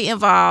everybody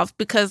involved,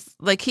 because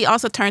like he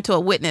also turned to a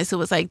witness who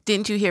was like,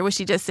 didn't you hear what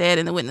she just said?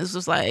 And the witness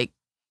was like,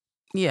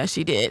 yeah,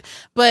 she did.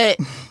 But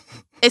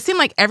it seemed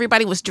like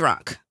everybody was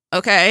drunk,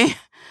 okay?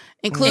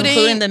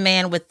 Including the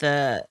man with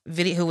the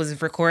video who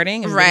was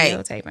recording and Right.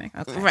 videotaping.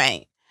 Okay.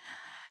 Right.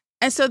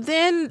 And so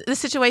then the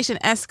situation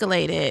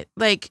escalated.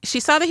 Like, she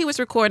saw that he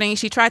was recording.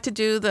 She tried to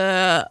do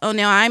the, oh,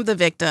 now I'm the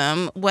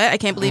victim. What? I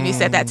can't believe you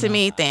said that to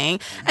me thing.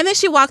 And then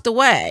she walked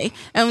away.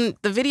 And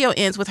the video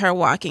ends with her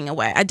walking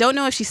away. I don't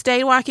know if she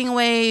stayed walking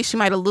away. She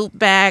might have looped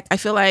back. I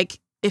feel like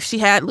if she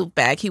had looped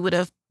back, he would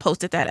have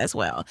posted that as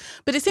well.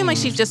 But it seemed like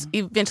she just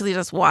eventually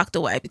just walked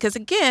away because,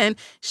 again,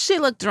 she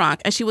looked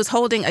drunk and she was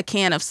holding a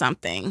can of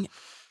something.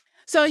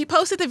 So he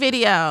posted the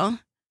video.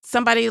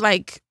 Somebody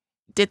like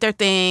did their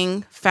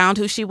thing, found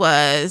who she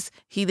was.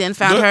 He then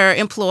found her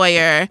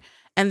employer,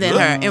 and then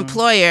her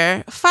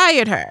employer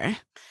fired her.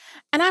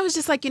 And I was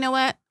just like, you know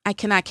what? I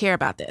cannot care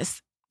about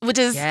this. Which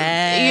is, like,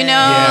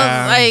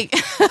 I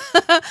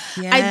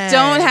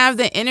don't have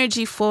the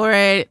energy for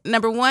it.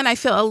 Number one, I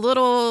feel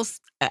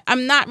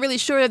I'm not really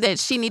sure that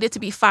she needed to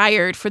be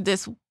fired for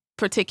this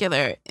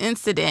particular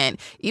incident.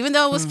 Even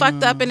though it was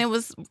fucked up and it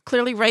was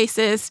clearly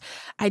racist,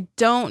 I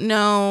don't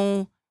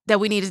know that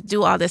we needed to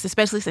do all this,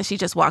 especially since she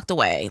just walked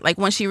away. Like,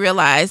 when she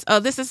realized, oh,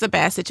 this is a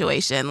bad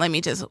situation, let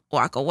me just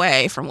walk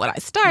away from what I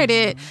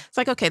started. It's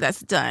like, okay, that's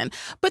done.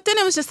 But then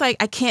it was just like,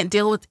 I can't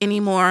deal with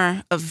any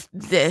more of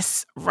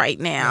this right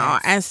now.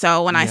 And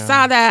so when I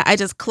saw that, I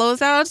just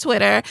closed out of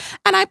Twitter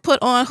and I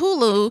put on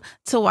Hulu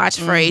to watch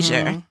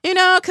Frasier, you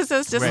know, because it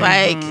was just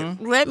like,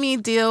 let me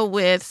deal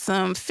with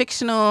some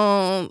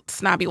fictional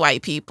snobby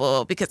white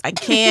people because I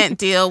can't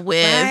deal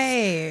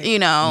with, you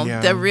know,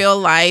 the real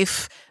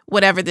life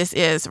whatever this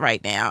is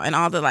right now and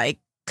all the like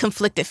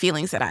conflicted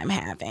feelings that I'm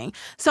having.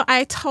 So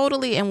I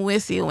totally am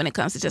with you when it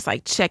comes to just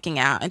like checking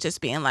out and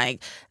just being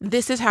like,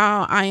 this is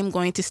how I am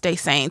going to stay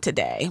sane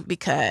today.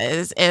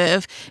 Because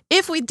if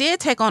we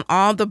did take on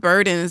all the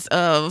burdens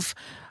of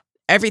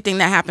everything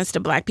that happens to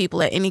Black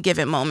people at any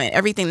given moment,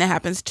 everything that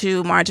happens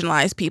to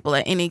marginalized people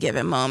at any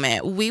given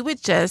moment, we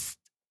would just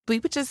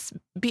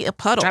be a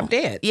puddle. Drop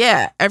dead.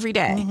 Yeah, every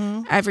day.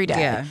 Every day.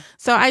 Yeah.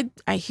 So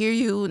I hear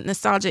you.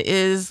 Nostalgia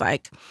is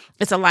like,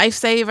 it's a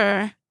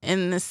lifesaver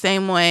in the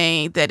same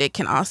way that it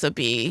can also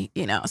be,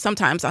 you know,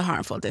 sometimes a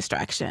harmful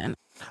distraction.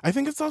 I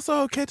think it's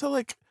also okay to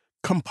like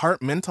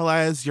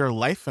compartmentalize your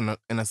life in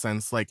a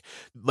sense. Like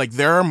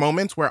there are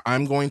moments where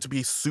I'm going to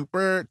be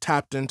super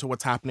tapped into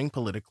what's happening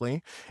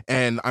politically,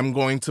 and I'm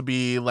going to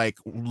be like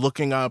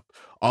looking up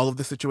all of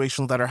the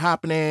situations that are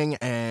happening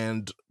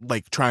and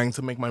like trying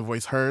to make my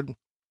voice heard.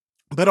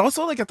 But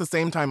also, like, at the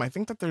same time, I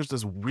think that there's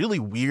this really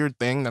weird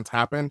thing that's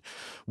happened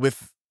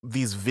with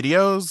these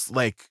videos,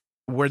 like,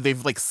 where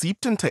they've like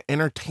seeped into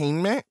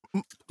entertainment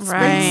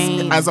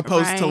space as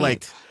opposed to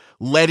like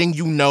letting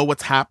you know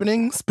what's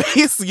happening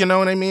space. You know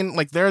what I mean?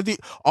 Like, there are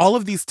all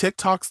of these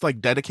TikToks like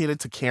dedicated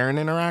to Karen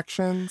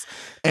interactions,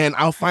 and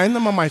I'll find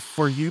them on my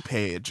For You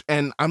page,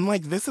 and I'm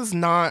like, this is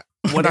not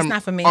what I'm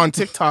not for me. on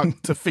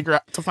TikTok to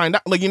find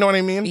out. Like, you know what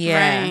I mean?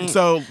 Yeah. Right.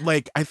 So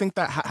like, I think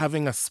that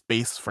having a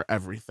space for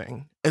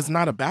everything is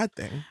not a bad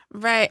thing.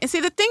 Right. And see,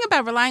 the thing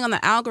about relying on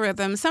the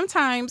algorithm,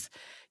 sometimes,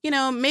 you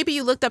know, maybe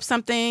you looked up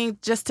something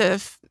just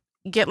to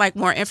get like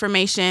more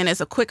information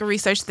as a quick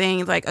research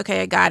thing, like,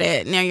 okay, I got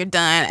it, now you're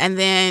done. And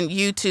then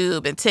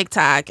YouTube and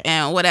TikTok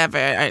and whatever,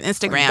 or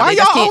Instagram. Why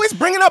y'all always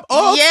bringing up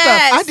old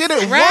stuff? I did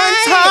it one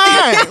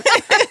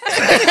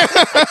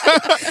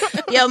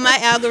time. Yo, my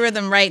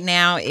algorithm right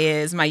now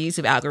my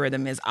YouTube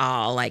algorithm is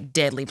all like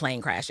deadly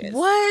plane crashes.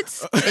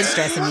 What? It's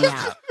stressing me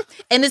out.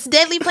 And it's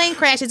deadly plane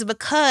crashes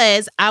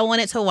because I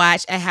wanted to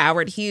watch a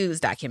Howard Hughes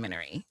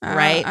documentary,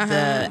 right?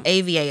 The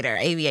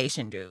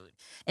aviation dude.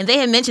 And they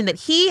had mentioned that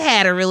he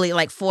had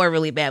 4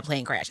 really bad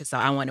plane crashes. So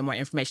I wanted more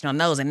information on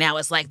those. And now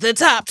it's like the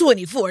top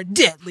 24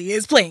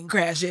 deadliest plane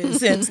crashes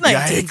since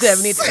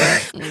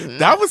 1972.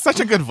 That was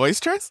such a good voice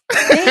choice.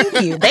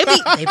 Thank you. They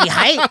be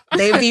hype.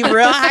 They be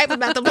real hype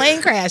about the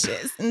plane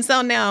crashes. And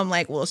so now I'm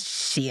like, well,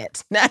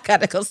 shit. Now I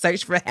gotta go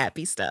search for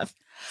happy stuff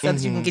so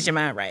that you can get your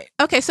mind right.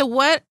 Okay, so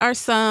what are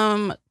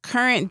some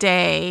current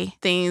day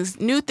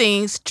things, new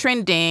things,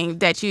 trending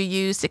that you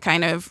use to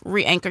kind of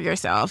re-anchor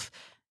yourself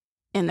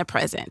in the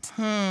present?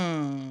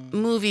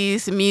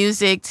 Movies,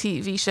 music,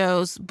 TV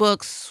shows,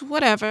 books,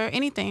 whatever,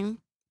 anything.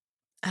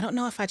 I don't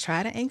know if I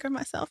try to anchor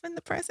myself in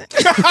the present.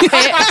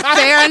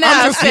 Fair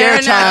enough. Fair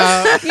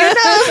enough. You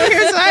know,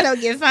 here's so I don't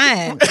get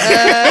fined.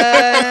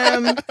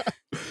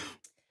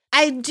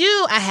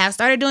 I have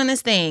started doing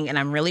this thing, and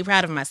I'm really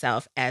proud of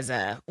myself as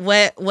a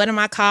what am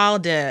I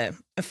called? As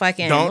a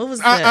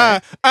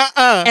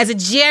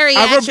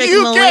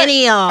geriatric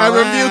millennial. I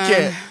rebuke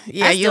it.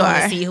 Yeah, I you still want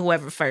are. to see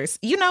whoever first.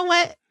 You know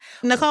what,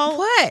 Nicole?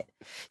 What?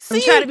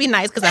 I'm trying to be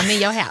nice because I'm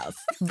in your house,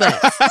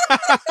 but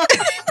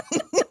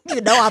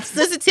you know I'm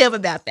sensitive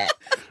about that.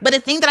 But the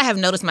thing that I have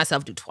noticed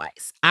myself do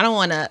twice, I don't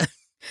want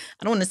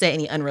to set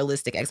any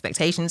unrealistic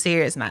expectations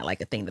here. It's not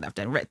like a thing that I've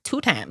done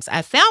 2 times.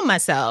 I found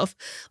myself,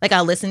 like,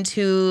 I listened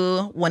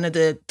to one of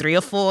the 3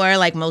 or 4,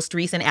 like, most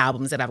recent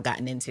albums that I've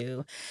gotten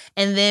into.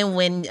 And then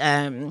when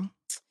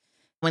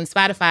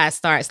Spotify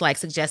starts, like,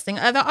 suggesting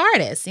other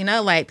artists, you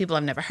know, like, people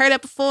I've never heard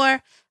of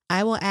before,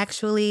 I will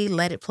actually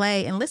let it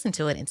play and listen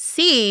to it and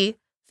see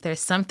if there's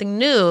something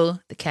new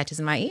that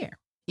catches my ear.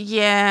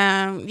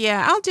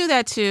 Yeah, I'll do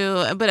that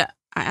too. But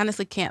I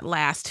honestly can't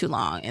last too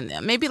long in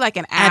them. Maybe like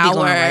an hour. I'd be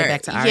going right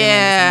back to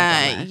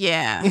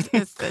Yeah.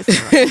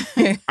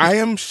 I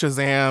am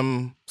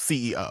Shazam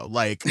CEO.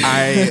 Like,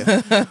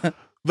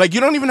 like, you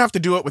don't even have to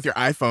do it with your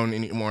iPhone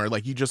anymore.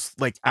 Like, you just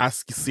like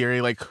ask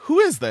Siri, like, who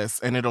is this?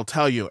 And it'll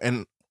tell you.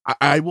 And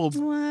I will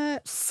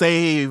What?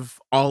 save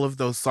all of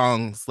those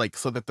songs like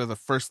so that they're the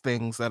first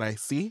things that I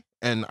see,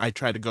 and I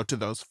try to go to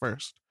those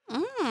first.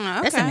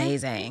 That's Okay.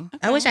 amazing.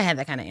 I wish Okay. I had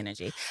that kind of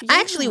energy.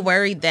 I actually Yeah.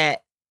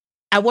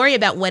 worry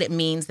about what it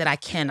means that I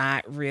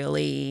cannot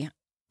really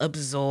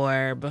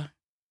absorb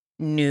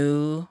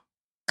new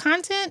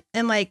content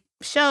and like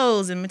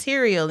shows and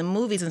material and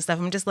movies and stuff.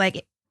 I'm just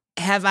like,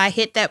 have I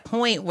hit that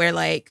point where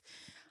like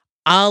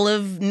all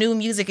of new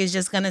music is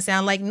just gonna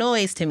sound like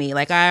noise to me,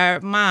 like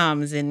our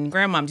moms and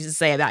grandmoms used to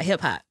say about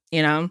hip hop?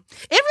 You know,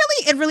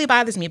 it really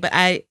bothers me. But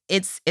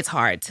it's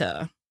hard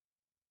to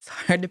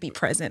be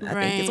present. I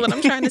think is Right. what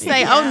I'm trying to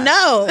say. Yeah. Oh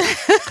no.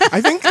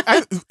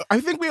 I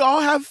think we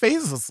all have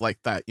phases like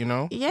that, you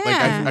know? Like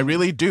Yeah. I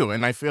really do.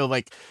 And I feel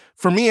like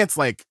for me it's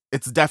like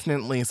it's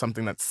definitely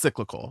something that's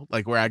cyclical.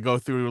 Like where I go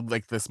through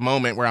like this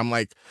moment where I'm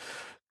like,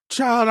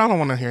 child, I don't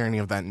want to hear any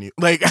of that new.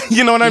 Like,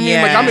 you know what I mean?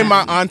 Like I'm in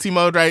my Yeah. auntie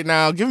mode right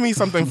now. Give me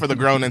something for the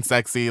grown and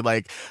sexy.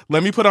 Like,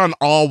 let me put on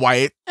all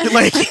white.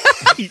 Like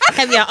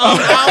Have your own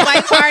all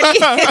white party.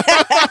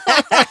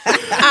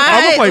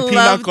 I'm gonna play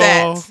love Pinochle.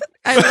 that.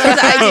 I love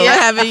the idea of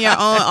having your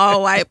own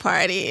all white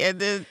party. And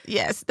then,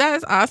 yes, that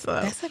is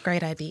awesome. That's a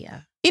great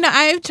idea. You know,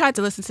 I've tried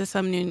to listen to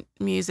some new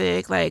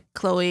music like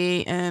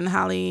Chloe and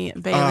Holly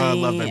Bailey. I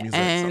love their music,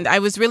 and so. I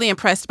was really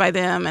impressed by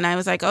them. And I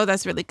was like, oh,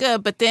 that's really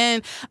good. But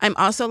then I'm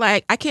also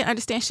like, I can't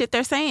understand shit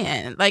they're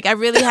saying. Like, I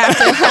really have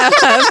to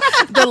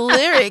have the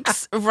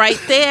lyrics right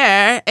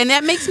there. And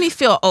that makes me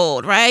feel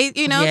old, right?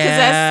 You know, because Yeah.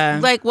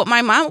 that's like what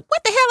my mom,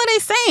 what the hell are they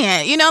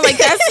saying? You know, like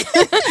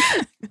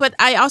that's, but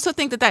I also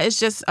think that is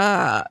just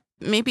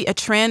maybe a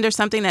trend or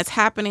something that's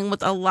happening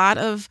with a lot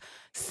of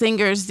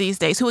singers these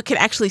days who can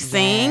actually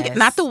sing, Yes.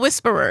 not the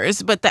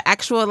whisperers, but the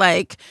actual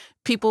like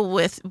people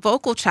with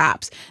vocal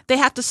chops. They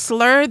have to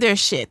slur their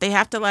shit. They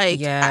have to like,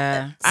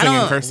 Yeah. I Sing in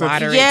don't, cursive?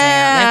 Water it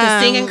Yeah. down. Like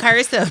to sing in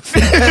cursive.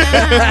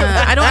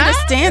 Yeah. I don't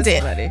understand That's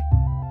it. funny.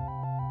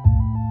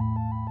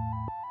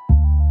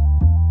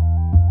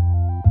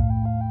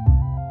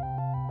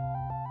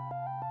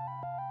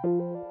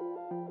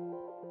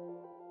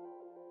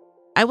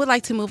 I would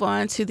like to move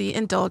on to the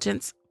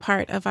indulgence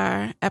part of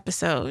our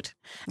episode.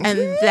 And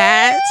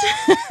that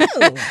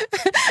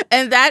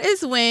and that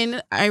is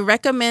when I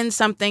recommend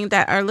something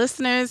that our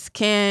listeners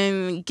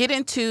can get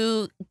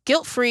into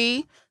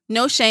guilt-free,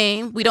 no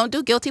shame. We don't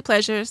do guilty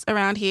pleasures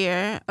around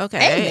here.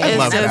 Okay. Amen. It's I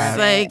love just that.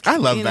 like I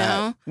love you that.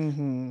 know.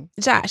 Mm-hmm.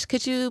 Josh,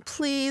 could you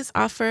please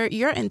offer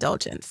your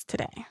indulgence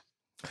today?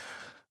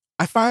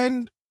 I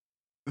find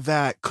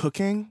that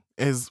cooking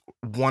is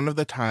one of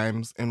the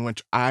times in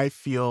which I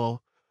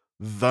feel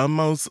the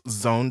most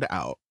zoned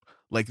out.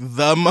 Like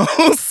the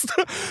most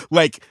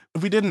like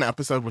we did an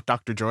episode with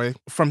Dr. Joy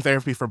from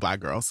Therapy for Black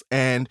Girls,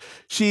 and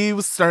she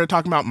started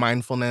talking about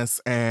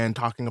mindfulness and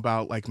talking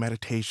about like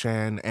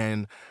meditation,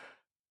 and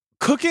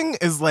cooking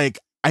is like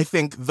I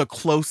think the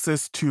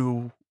closest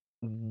to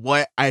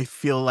what I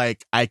feel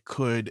like I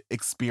could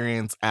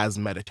experience as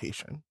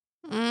meditation.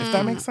 If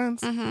that makes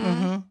sense.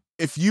 Mm-hmm.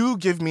 If you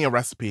give me a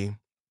recipe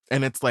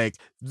and it's like,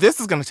 this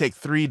is going to take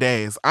 3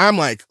 days, I'm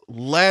like,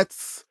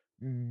 let's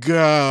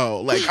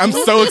go. Like, I'm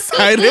so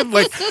excited.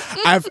 Like,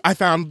 I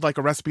found like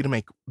a recipe to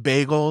make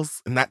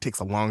bagels, and that takes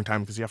a long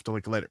time because you have to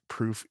like let it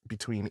proof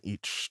between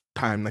each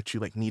time that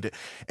you like need it.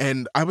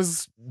 And I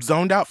was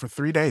zoned out for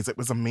 3 days. It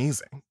was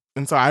amazing.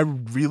 And so I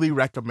really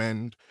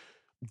recommend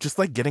just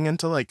like getting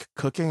into like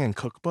cooking and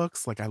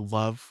cookbooks. Like, I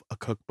love a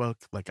cookbook.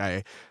 Like,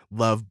 I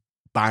love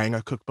buying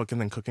a cookbook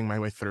and then cooking my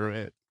way through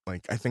it.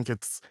 Like, I think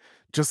it's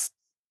just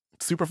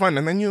super fun.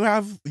 And then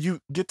you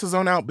get to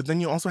zone out, but then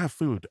you also have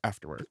food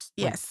afterwards.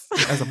 like, Yes.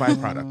 as a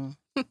byproduct.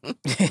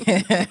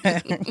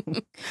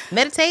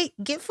 Meditate,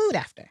 get food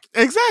after.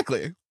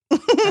 Exactly.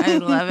 I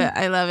love it.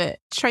 I love it.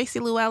 Tracy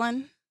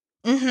Llewellyn.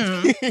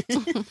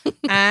 Mm-hmm.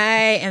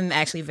 I am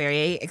actually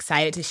very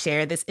excited to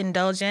share this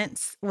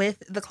indulgence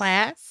with the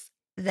class.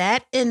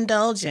 That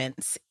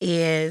indulgence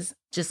is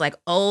just like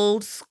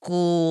old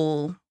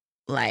school,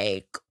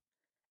 like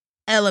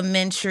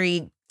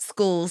elementary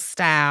school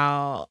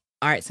style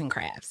arts and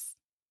crafts.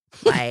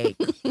 Like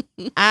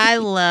I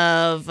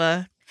love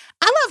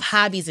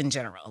hobbies in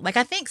general. Like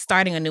I think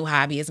starting a new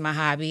hobby is my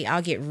hobby.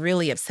 I'll get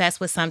really obsessed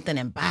with something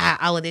and buy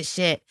all of this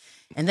shit.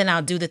 And then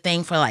I'll do the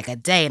thing for like a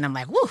day and I'm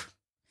like, woo,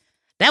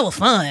 that was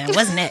fun.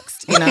 What's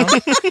next? You know?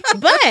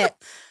 But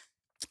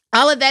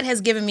all of that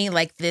has given me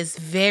like this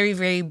very,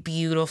 very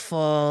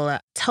beautiful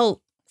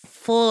tote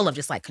full of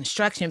just like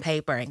construction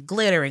paper and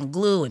glitter and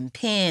glue and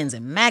pens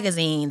and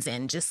magazines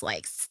and just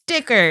like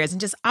stickers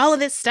and just all of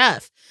this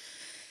stuff.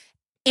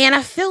 And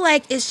I feel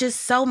like it's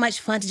just so much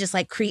fun to just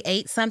like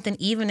create something,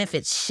 even if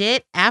it's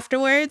shit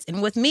afterwards.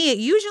 And with me, it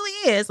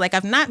usually is. Like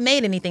I've not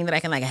made anything that I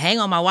can like hang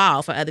on my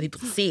wall for other people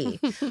to see.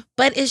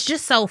 But it's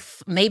just so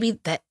maybe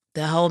that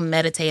the whole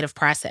meditative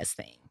process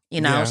thing.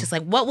 You know, Yeah. It's just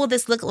like, what will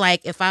this look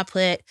like if I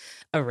put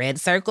a red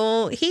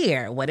circle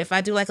here? What if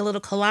I do like a little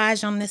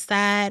collage on this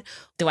side?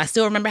 Do I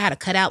still remember how to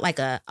cut out like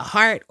a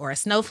heart or a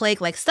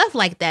snowflake? Like stuff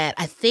like that.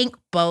 I think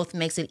both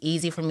makes it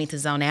easy for me to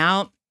zone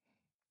out.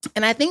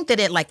 And I think that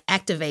it like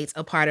activates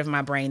a part of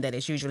my brain that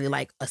is usually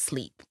like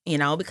asleep,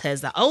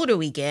 because the older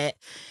we get,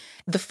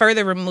 the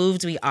further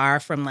removed we are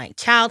from like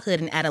childhood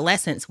and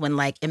adolescence, when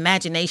like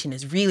imagination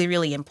is really,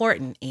 really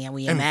important, and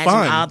we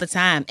imagine all the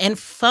time. And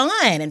fun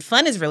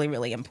is really,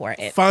 really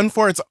important. Fun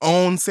for its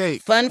own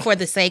sake. Fun for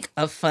the sake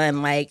of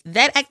fun. Like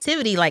that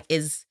activity like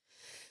is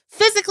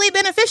physically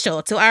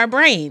beneficial to our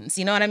brains.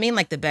 You know what I mean?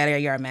 Like the better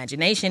your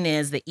imagination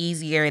is, the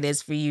easier it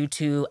is for you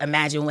to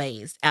imagine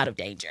ways out of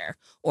danger,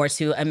 or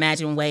to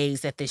imagine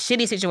ways that the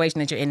shitty situation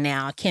that you're in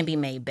now can be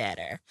made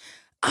better.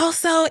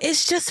 Also,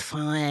 it's just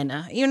fun,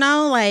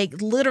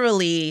 like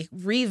literally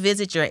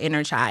revisit your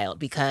inner child,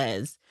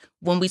 because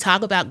when we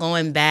talk about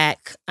going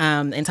back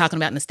and talking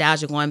about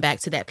nostalgia, going back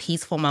to that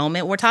peaceful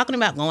moment, we're talking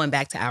about going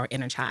back to our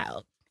inner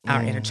child.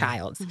 Our inner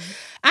childs,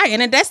 our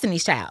inner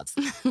Destiny's Childs.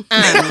 And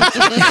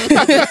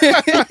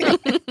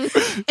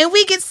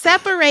we get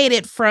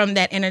separated from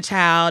that inner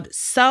child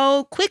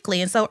so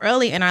quickly and so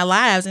early in our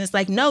lives. And it's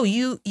like, no,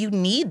 you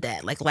need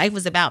that. Like life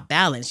is about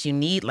balance. You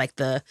need like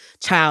the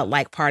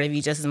childlike part of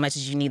you just as much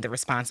as you need the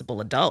responsible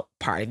adult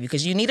part of you,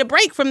 because you need a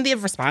break from the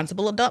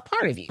responsible adult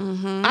part of you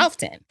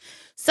often.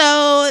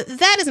 So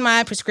that is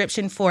my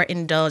prescription for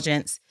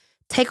indulgence.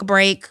 Take a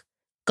break.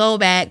 Go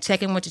back,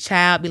 check in with your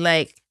child, be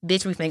like,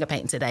 bitch, we finger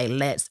painting today.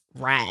 Let's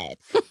ride.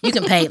 You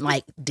can paint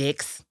like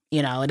dicks.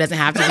 It doesn't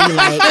have to be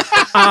like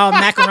all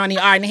macaroni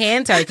art and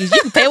hand turkeys. You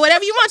can paint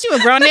whatever you want. You a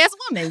grown-ass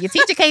woman. Your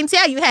teacher can't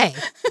tell you, hey,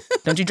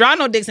 don't you draw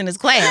no dicks in this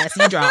class.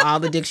 You draw all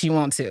the dicks you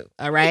want to,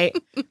 all right?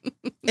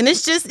 And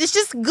it's just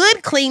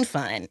good, clean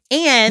fun.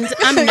 And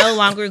I'm no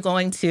longer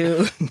going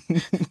to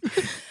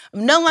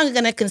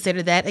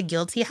consider that a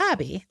guilty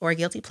hobby or a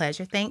guilty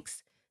pleasure,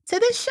 thanks to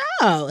this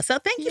show. So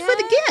thank you for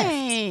the gift.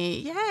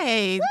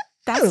 Yay.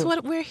 That's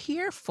what we're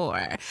here for.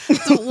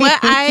 So what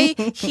I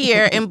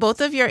hear in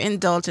both of your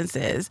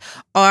indulgences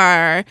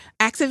are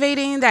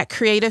activating that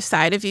creative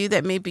side of you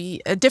that may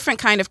be a different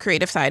kind of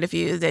creative side of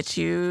you that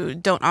you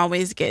don't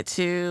always get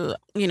to,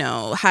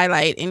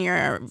 highlight in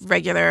your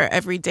regular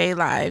everyday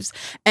lives.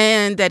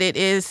 And that it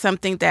is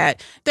something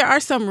that there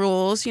are some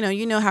rules,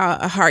 you know how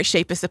a heart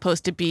shape is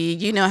supposed to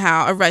be,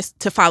 how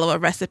to follow a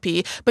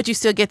recipe, but you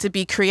still get to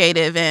be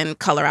creative and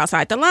color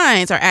outside the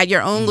lines or add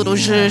your own little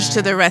zhuzh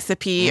to the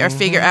recipe or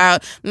figure out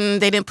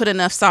they didn't put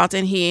enough salt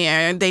in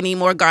here. They need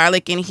more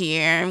garlic in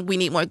here. We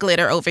need more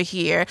glitter over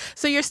here.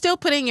 So you're still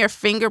putting your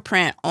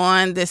fingerprint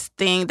on this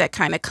thing that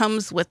kind of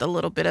comes with a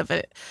little bit of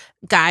a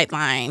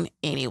guideline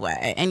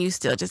anyway. And you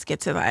still just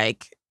get to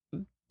like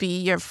be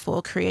your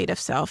full creative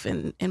self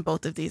in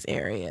both of these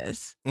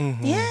areas.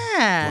 Mm-hmm.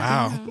 Yeah.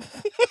 Wow.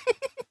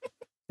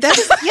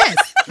 Yes.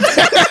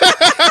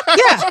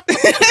 Yeah.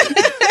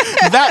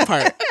 That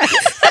part.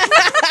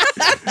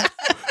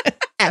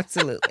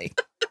 Absolutely.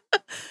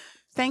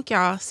 Thank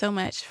y'all so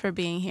much for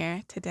being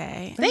here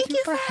today. Thank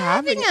you for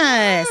having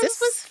us.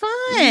 This was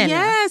fun.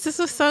 Yes, this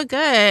was so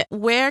good.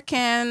 Where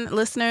can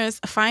listeners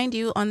find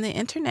you on the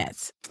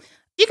internet?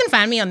 You can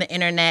find me on the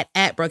internet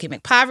at Brokey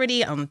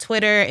McPoverty on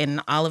Twitter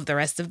and all of the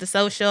rest of the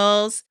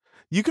socials.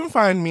 You can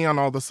find me on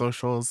all the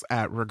socials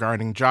at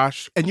Regarding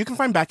Josh. And you can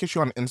find Back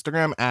Issue on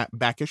Instagram at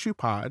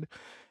BackIssuePod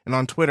and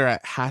on Twitter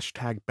at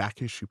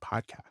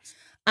 #BackIssuePodcast.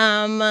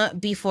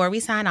 Before we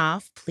sign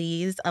off,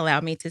 please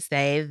allow me to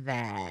say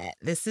that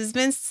this has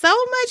been so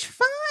much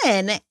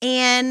fun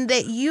and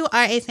that you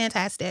are a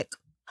fantastic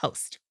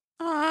host.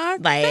 Aw,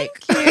 like,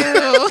 thank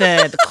you.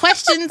 The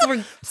questions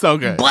were so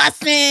good.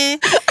 Busting.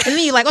 And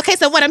then you're like, okay,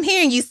 so what I'm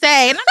hearing you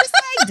say. And I'm just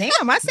like,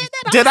 damn, I said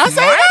that. Did I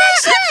say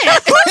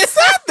that? Who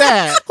said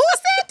that? Who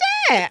said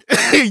that?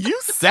 You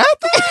said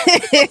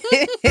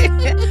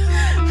that?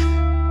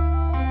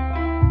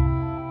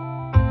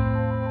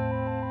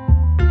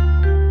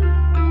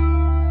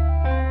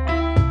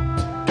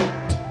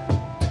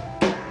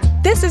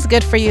 This is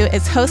Good For You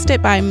is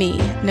hosted by me,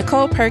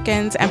 Nicole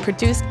Perkins, and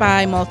produced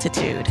by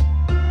Multitude.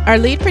 Our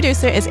lead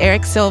producer is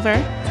Eric Silver,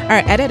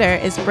 our editor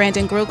is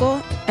Brandon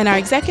Grugel, and our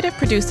executive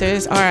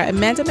producers are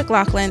Amanda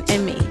McLaughlin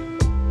and me.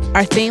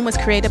 Our theme was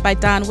created by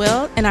Don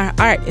Will, and our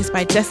art is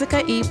by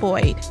Jessica E.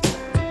 Boyd.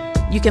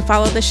 You can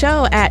follow the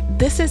show at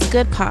This Is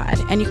Good Pod,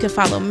 and you can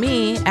follow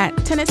me at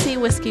Tennessee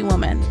Whiskey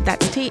Woman.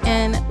 That's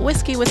TN,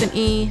 whiskey with an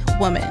E,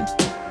 woman.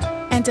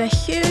 And a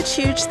huge,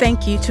 huge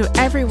thank you to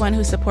everyone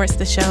who supports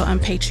the show on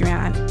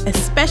Patreon,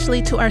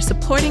 especially to our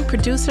supporting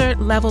producer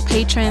level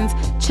patrons,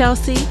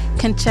 Chelsea,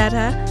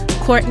 Conchetta,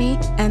 Courtney,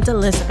 and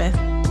Elizabeth.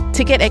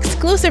 To get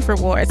exclusive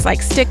rewards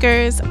like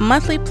stickers,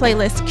 monthly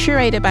playlists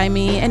curated by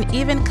me, and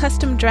even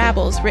custom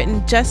drabbles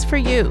written just for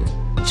you,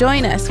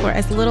 join us for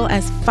as little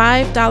as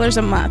 $5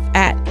 a month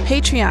at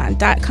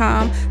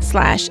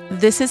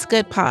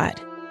patreon.com/thisisgoodpod.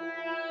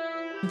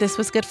 This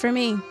was good for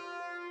me.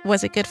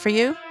 Was it good for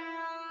you?